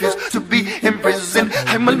refuse to be imprisoned.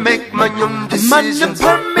 I will make my own decisions. I'm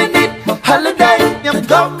on a permanent holiday. I'm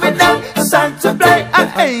going out, time to play. I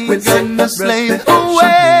ain't gonna slave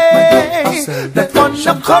away. That one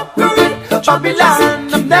of corporate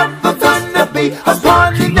Babylon. I'm never gonna be a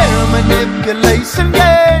pawn in their manipulation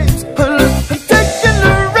games. I'm taking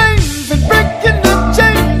the reins and breaking the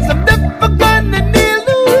chains. I'm never gonna kneel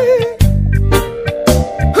away.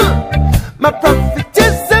 My prophet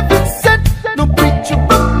is heaven sent. No preacher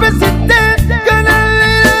or president gonna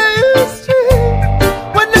lead you straight.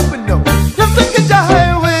 We'll never know. You're thinking the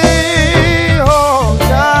highway, oh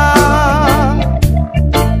God.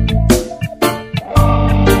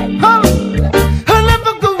 I'll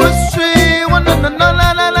never go astray. Oh, no, no, no, no,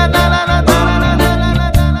 no, no, no, no, no, no,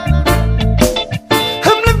 no, no.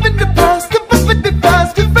 I'm living the past, living with the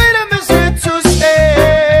past. The freedom is here to stay.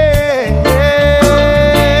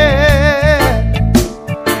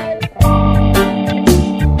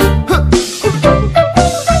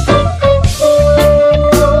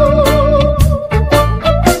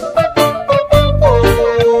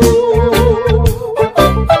 We got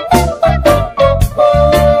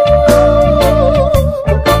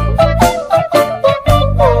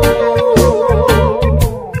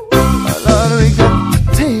to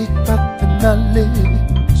take back the knowledge.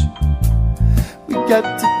 We got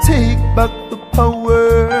to take back the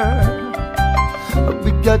power.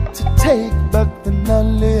 We got to take back the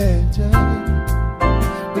knowledge.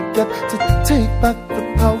 We got to take back the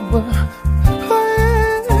power.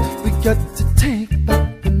 We got to take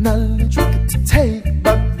back the knowledge. We got to take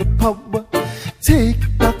back the power.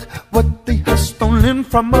 Take back what they have stolen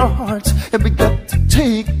from our hearts. And we got to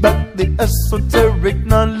take back the esoteric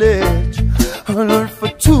knowledge. Oh Lord, for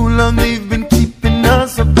too long they've been keeping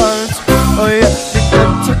us apart. Oh yeah, we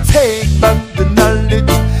got to take back the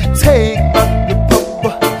knowledge. Take back the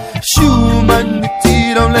power.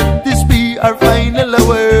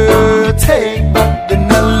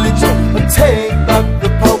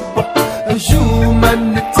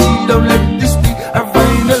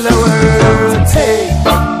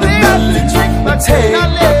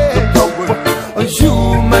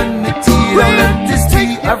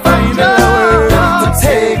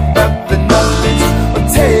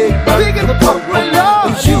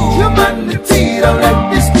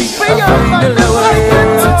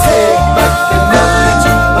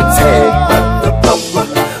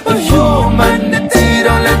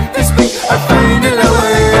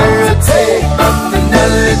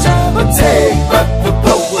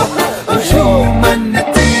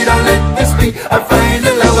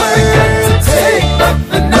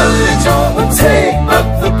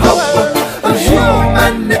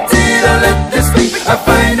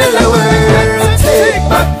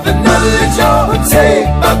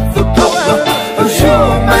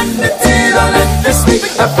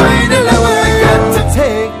 I finally got to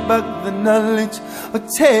take back the knowledge or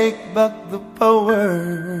take back the power.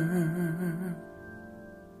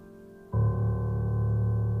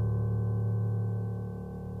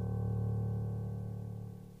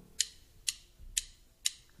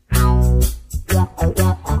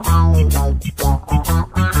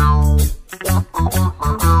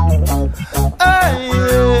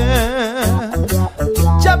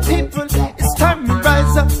 Jah people, it's time we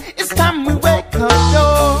rise up, it's time we wake up, yo.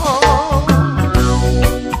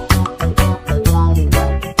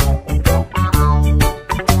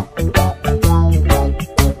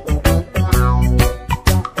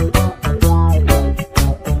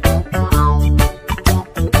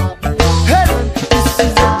 Hey, this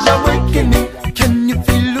is a Jahwakening. Can you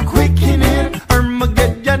feel the quickening?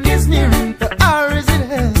 Armageddon is nearing, the hour is at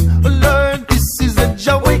hand. Oh Lord, this is a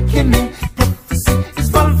Jahwakening. Prophecy is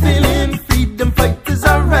fulfilling, freedom fighters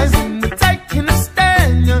are rising. We're taking a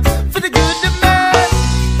stand for the good of man.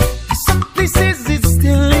 Some places it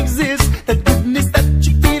still exists, that goodness that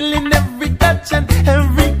you feel in every touch and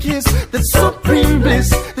every kiss, that supreme bliss,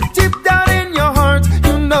 that deep down in your heart,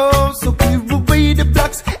 you know. So clear away the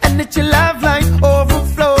blocks and let your love light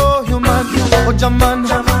overflow. Your man, oh Jaman,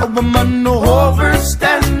 oh woman, no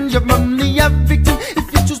overstand. Your money a victim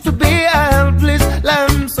if you choose to be a helpless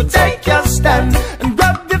lamb. So take your stand and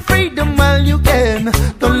grab the freedom while you can.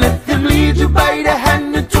 Don't let them lead you by the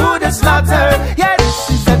hand into the slaughter. Yeah, this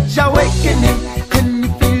is a Jahwakening. Can you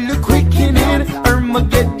feel the quickening?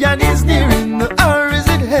 Armageddon is nearing, the hour is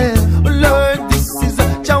at hand. Oh Lord, this is a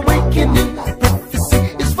Jahwakening. Prophecy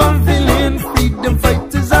is fulfilling, freedom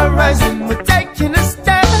fighters are rising. We're taking a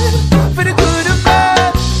stand for the good of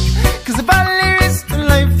man. Cause if all there is to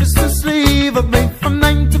life is to slave, I made from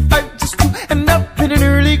 9 to 5 just to end up in an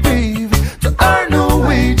early grave. To earn no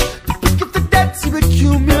wage, to pick up the debts you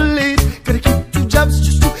accumulate. Gotta keep 2 jobs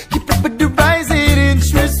just to keep up with the rising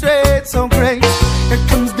interest rates. So great, here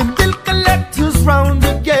comes the bill collectors round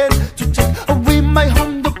again to take away my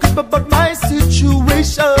home. Don't keep about my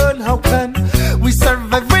situation. How can we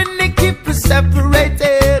survive when they keep us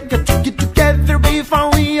separated? Got to get together before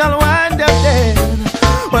we all wind up dead.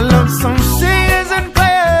 Well, love some singers and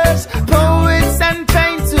players, poets and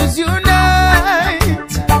painters unite.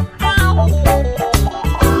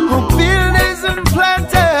 Oh, builders and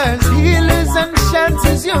planters, healers and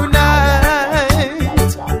chanters unite.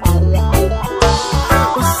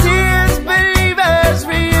 Oh, seers, believers,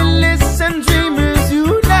 realists and dreamers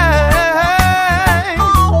unite.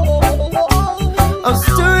 Oh,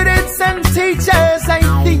 students and teachers,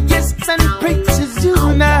 atheists and preachers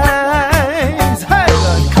unite. Hey,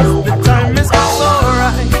 cause the time is so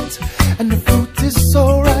right and the fruit is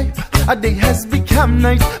so ripe. Our day has become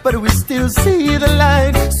night, but we still see the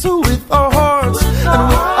light. So with our hearts and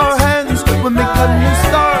with our hands, we make a new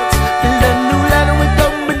start. Build a new land and we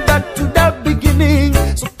come with that to the beginning.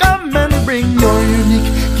 So come and bring your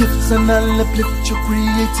unique gifts and I'll uplift your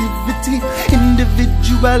creativity.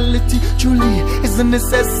 Individuality truly is a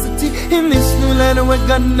necessity. In this new land we're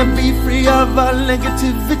gonna be free of all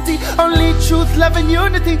negativity. Only truth, love and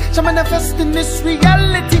unity shall manifest in this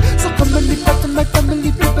reality. So come and be part of my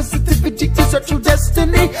family. Positivity is our true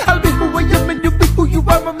destiny. I'll be who I am and you be who you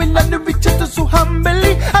are. I'm in line to reach out so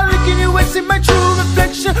humbly. I'll look in you and see my true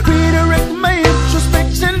reflection. Redirect my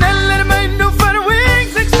introspection and let my new fun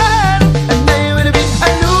wings expand. And I will be a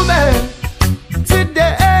new man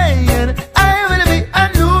today, and I will be a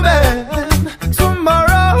new man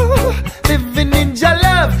tomorrow. Living in Jah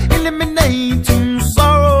love, eliminating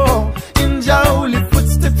sorrow. In Jah holy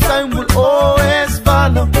footsteps I will always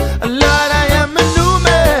follow. Lord, I am a new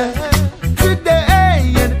man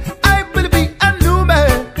today, and I will be a new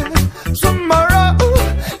man tomorrow.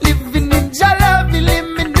 Living in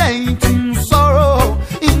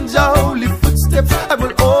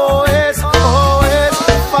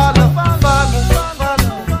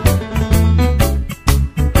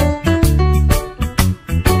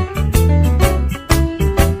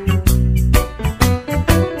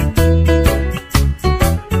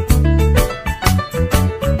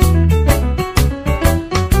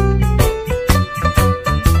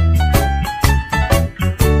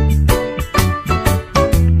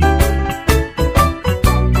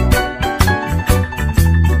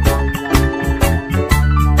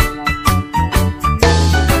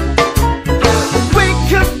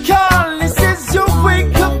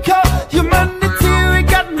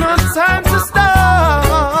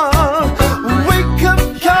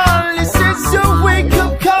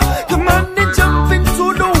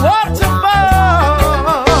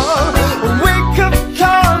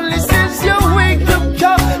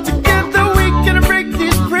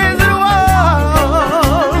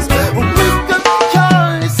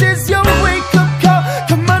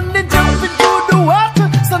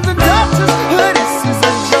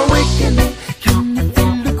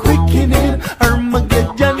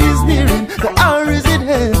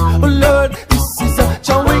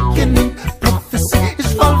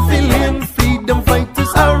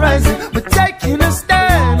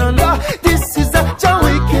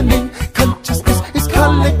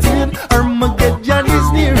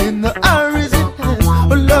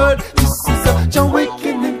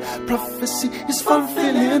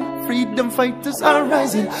fighters are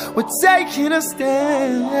rising. We're taking a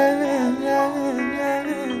stand.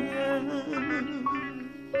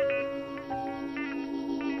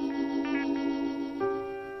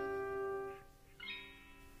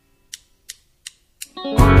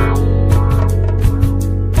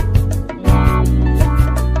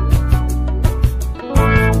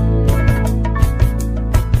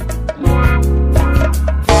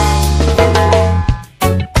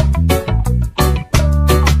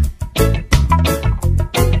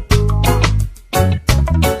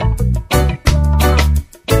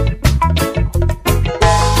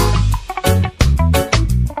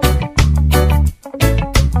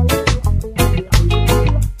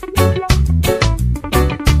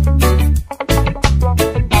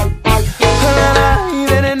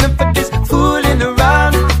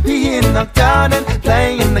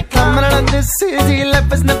 City life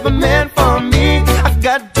was never meant for me. I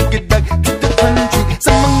got to get back to the country.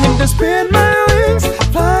 Someone need to spread my wings,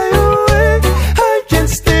 fly away. I can't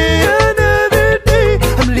stay another day.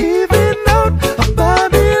 I'm leaving out of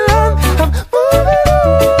Babylon. I'm moving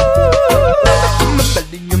on. My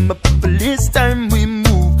belly and my people, it's time we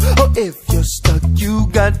move. Oh, if you're stuck, you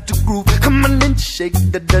got to groove. Come on and shake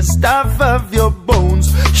the dust off of your bones.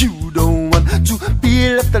 You don't want to be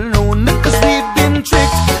left alone, 'cause we've been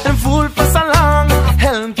tricked and fooled for so long,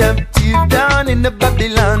 held captive down in the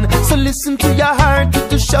Babylon. So listen to your heart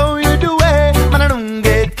to show you the way. Man, I don't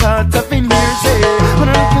get caught up in hearsay.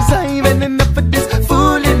 Cause I've had enough of this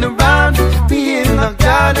fooling around, being knocked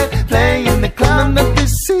out and playing the clown of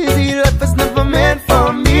this city. Life was never meant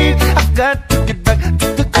for me. I've got to get back to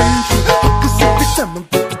the country. 'Cause every time I'm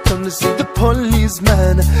put the tongue to see the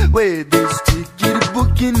policeman, where this ticket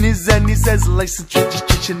book in his hand, he says license,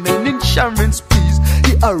 registration and insurance, please.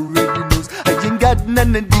 He already knows I ain't got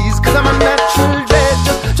none of these, 'cause I'm a natural vet,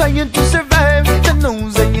 just trying to survive. He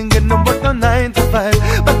knows I ain't gonna work no 9 to 5,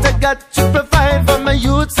 but I got to provide for my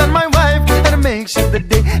youths and my wife, and make sure that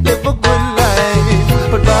they live a good life.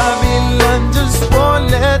 But Babylon just won't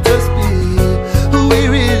let us be who we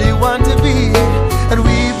really want to be, and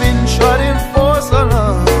we've been trodden for so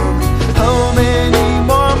long. How many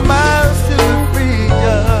more miles till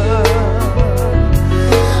freedom?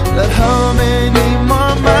 Like how many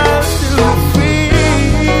more miles till free?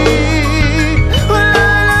 Well,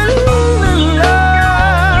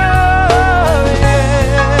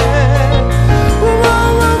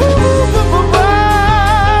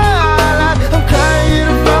 I'm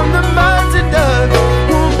crying from the mountain dug.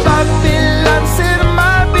 Won't Babylon set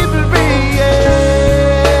my people free?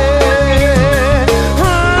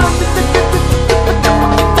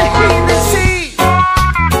 The sea.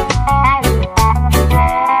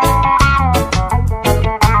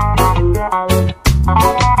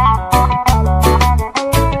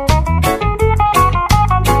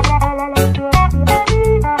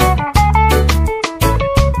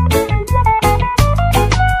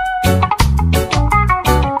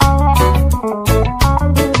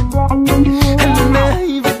 And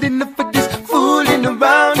I've had enough of this fooling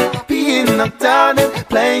around, being knocked down and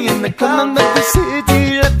playing the clown of the city.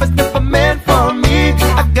 Life was never meant for me.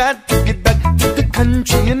 I got to get back to the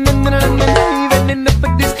country, and I've had enough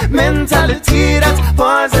of this mentality that's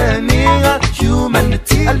poisoning all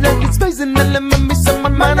humanity. I like its space and I let me be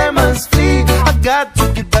someone, man, I must flee. I got to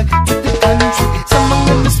get back to the country. Someone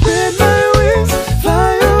gonna spread my wings,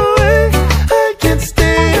 fly away. I can't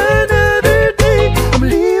stay another day. I'm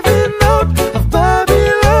leaving out of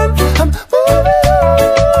Babylon. I'm moving on.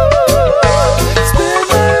 Spread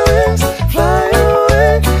my wings, fly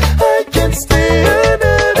away. I can't stay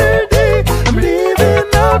another day. I'm leaving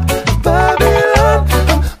out of Babylon.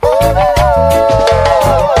 I'm moving on.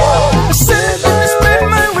 I said let me spread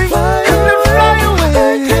my wings and then fly away.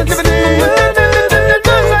 I can't stay another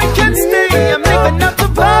day. I can't stay. I'm leaving out of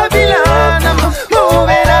Babylon. I'm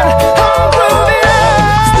moving on. I'm moving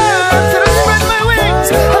on. So I spread my wings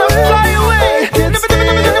and I fly away. I can't stay.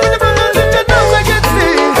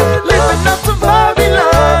 Living out of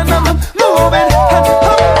Babylon. I'm moving on. I'm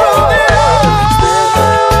moving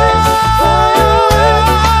on.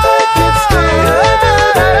 I can't stay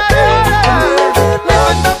another day. Living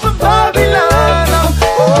out of Babylon. I'm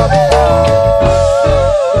moving on.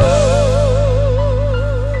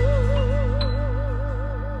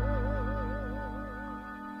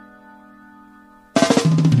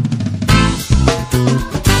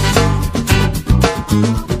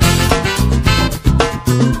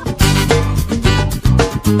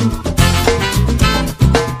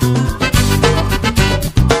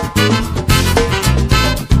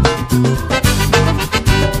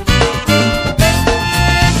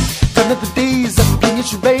 Gone are the days of playing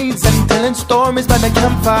charades and telling stories by the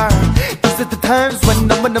campfire. These at the times when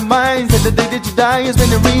no one minds, and the day that you die is when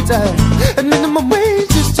you retire. And minimum wage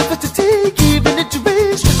is cheaper to take, even if you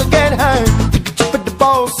raise, just don't get high. You can chip at the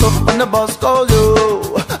boss, so when the boss calls you,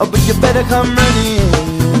 oh, but you better come running.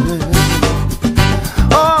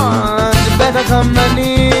 Oh, you better come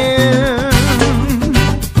running.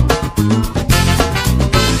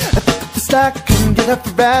 Slack and get up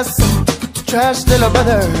your ass and take it to trash, little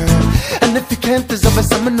brother. And if you can't, there's always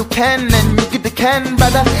someone who can, and you get the can,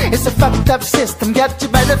 brother. It's a fucked up system, got you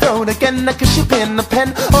by the throat again. I can ship in a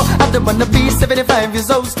pen. Oh, I don't wanna be 75 years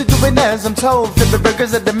old, still doing as I'm told. Flipping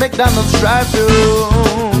burgers at the McDonald's drive-thru.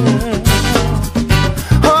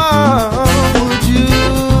 Oh, would you?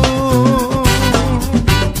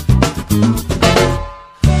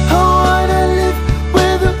 I wanna live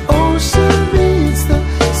where the ocean meets the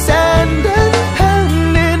sand, and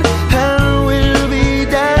hand in hand we'll be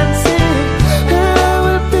dancing. And I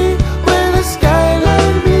will be where the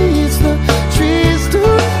skyline meets the trees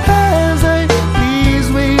too, as I please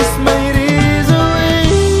waste my days away.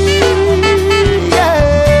 Yeah.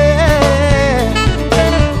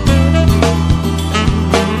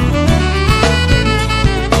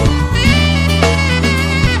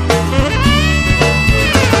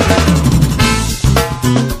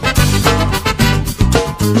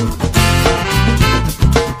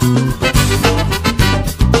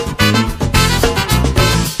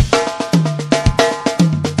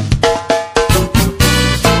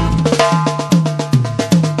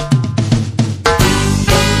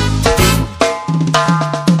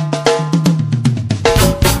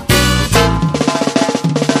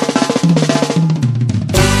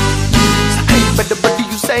 What do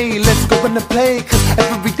you say? Let's go and play, cause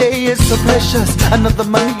every day is so precious. Another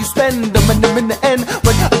money you spend, a minute in the end,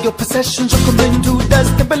 when all your possessions will come into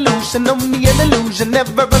dust and pollution. Only an illusion,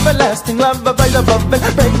 never everlasting love. Rise above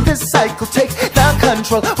and break this cycle, take the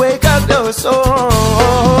control, wake up your soul.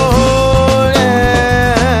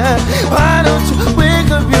 Yeah. Why don't you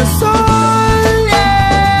wake up your soul?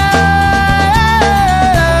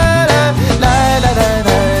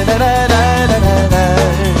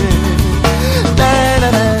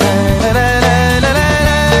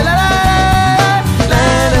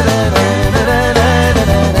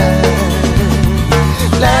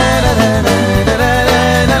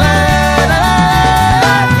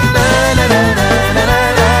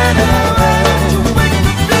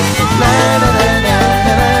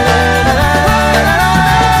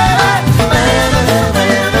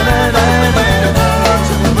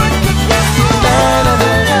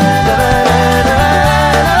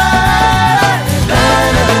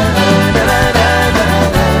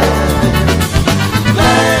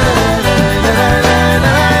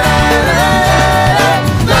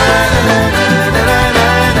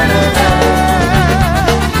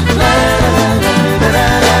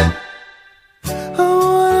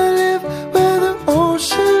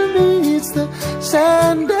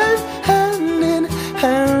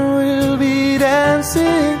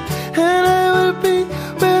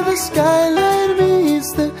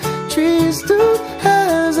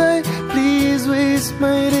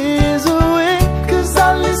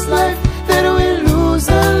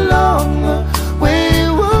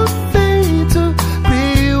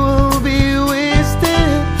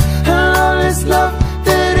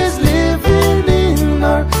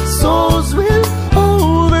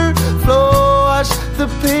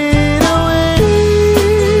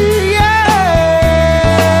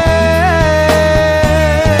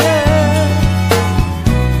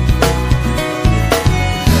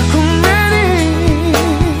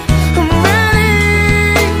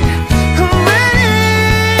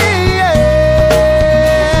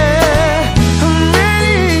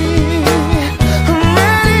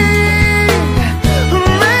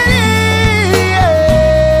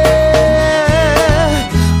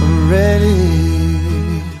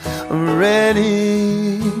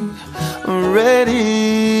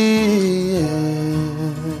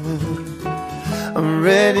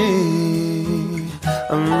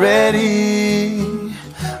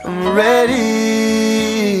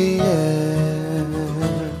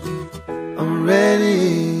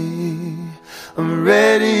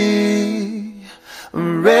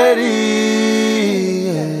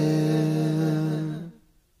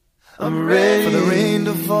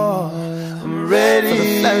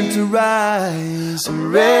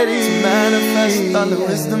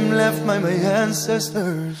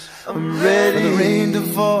 Ancestors. I'm ready for the rain to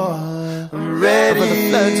fall. I'm ready for the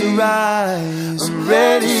flood to rise. I'm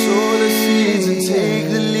ready to sow the seeds and take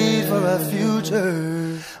the lead for our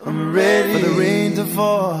future. I'm ready for the rain to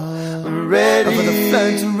fall. I'm ready for the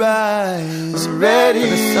flag to rise. I'm ready for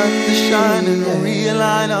the sun to shine and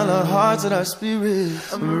realign all our hearts and our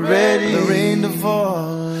spirits. I'm ready for the rain to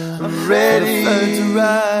fall. I'm ready for the flag to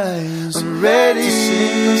rise. I'm ready to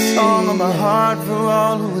sing a song on my heart for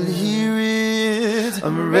all who will hear it.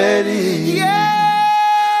 I'm ready, yeah.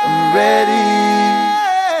 I'm ready.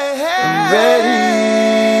 I'm ready.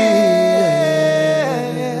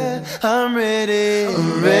 I'm ready.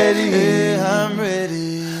 I'm ready. I'm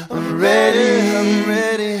ready. I'm ready. I'm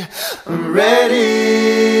ready. I'm ready.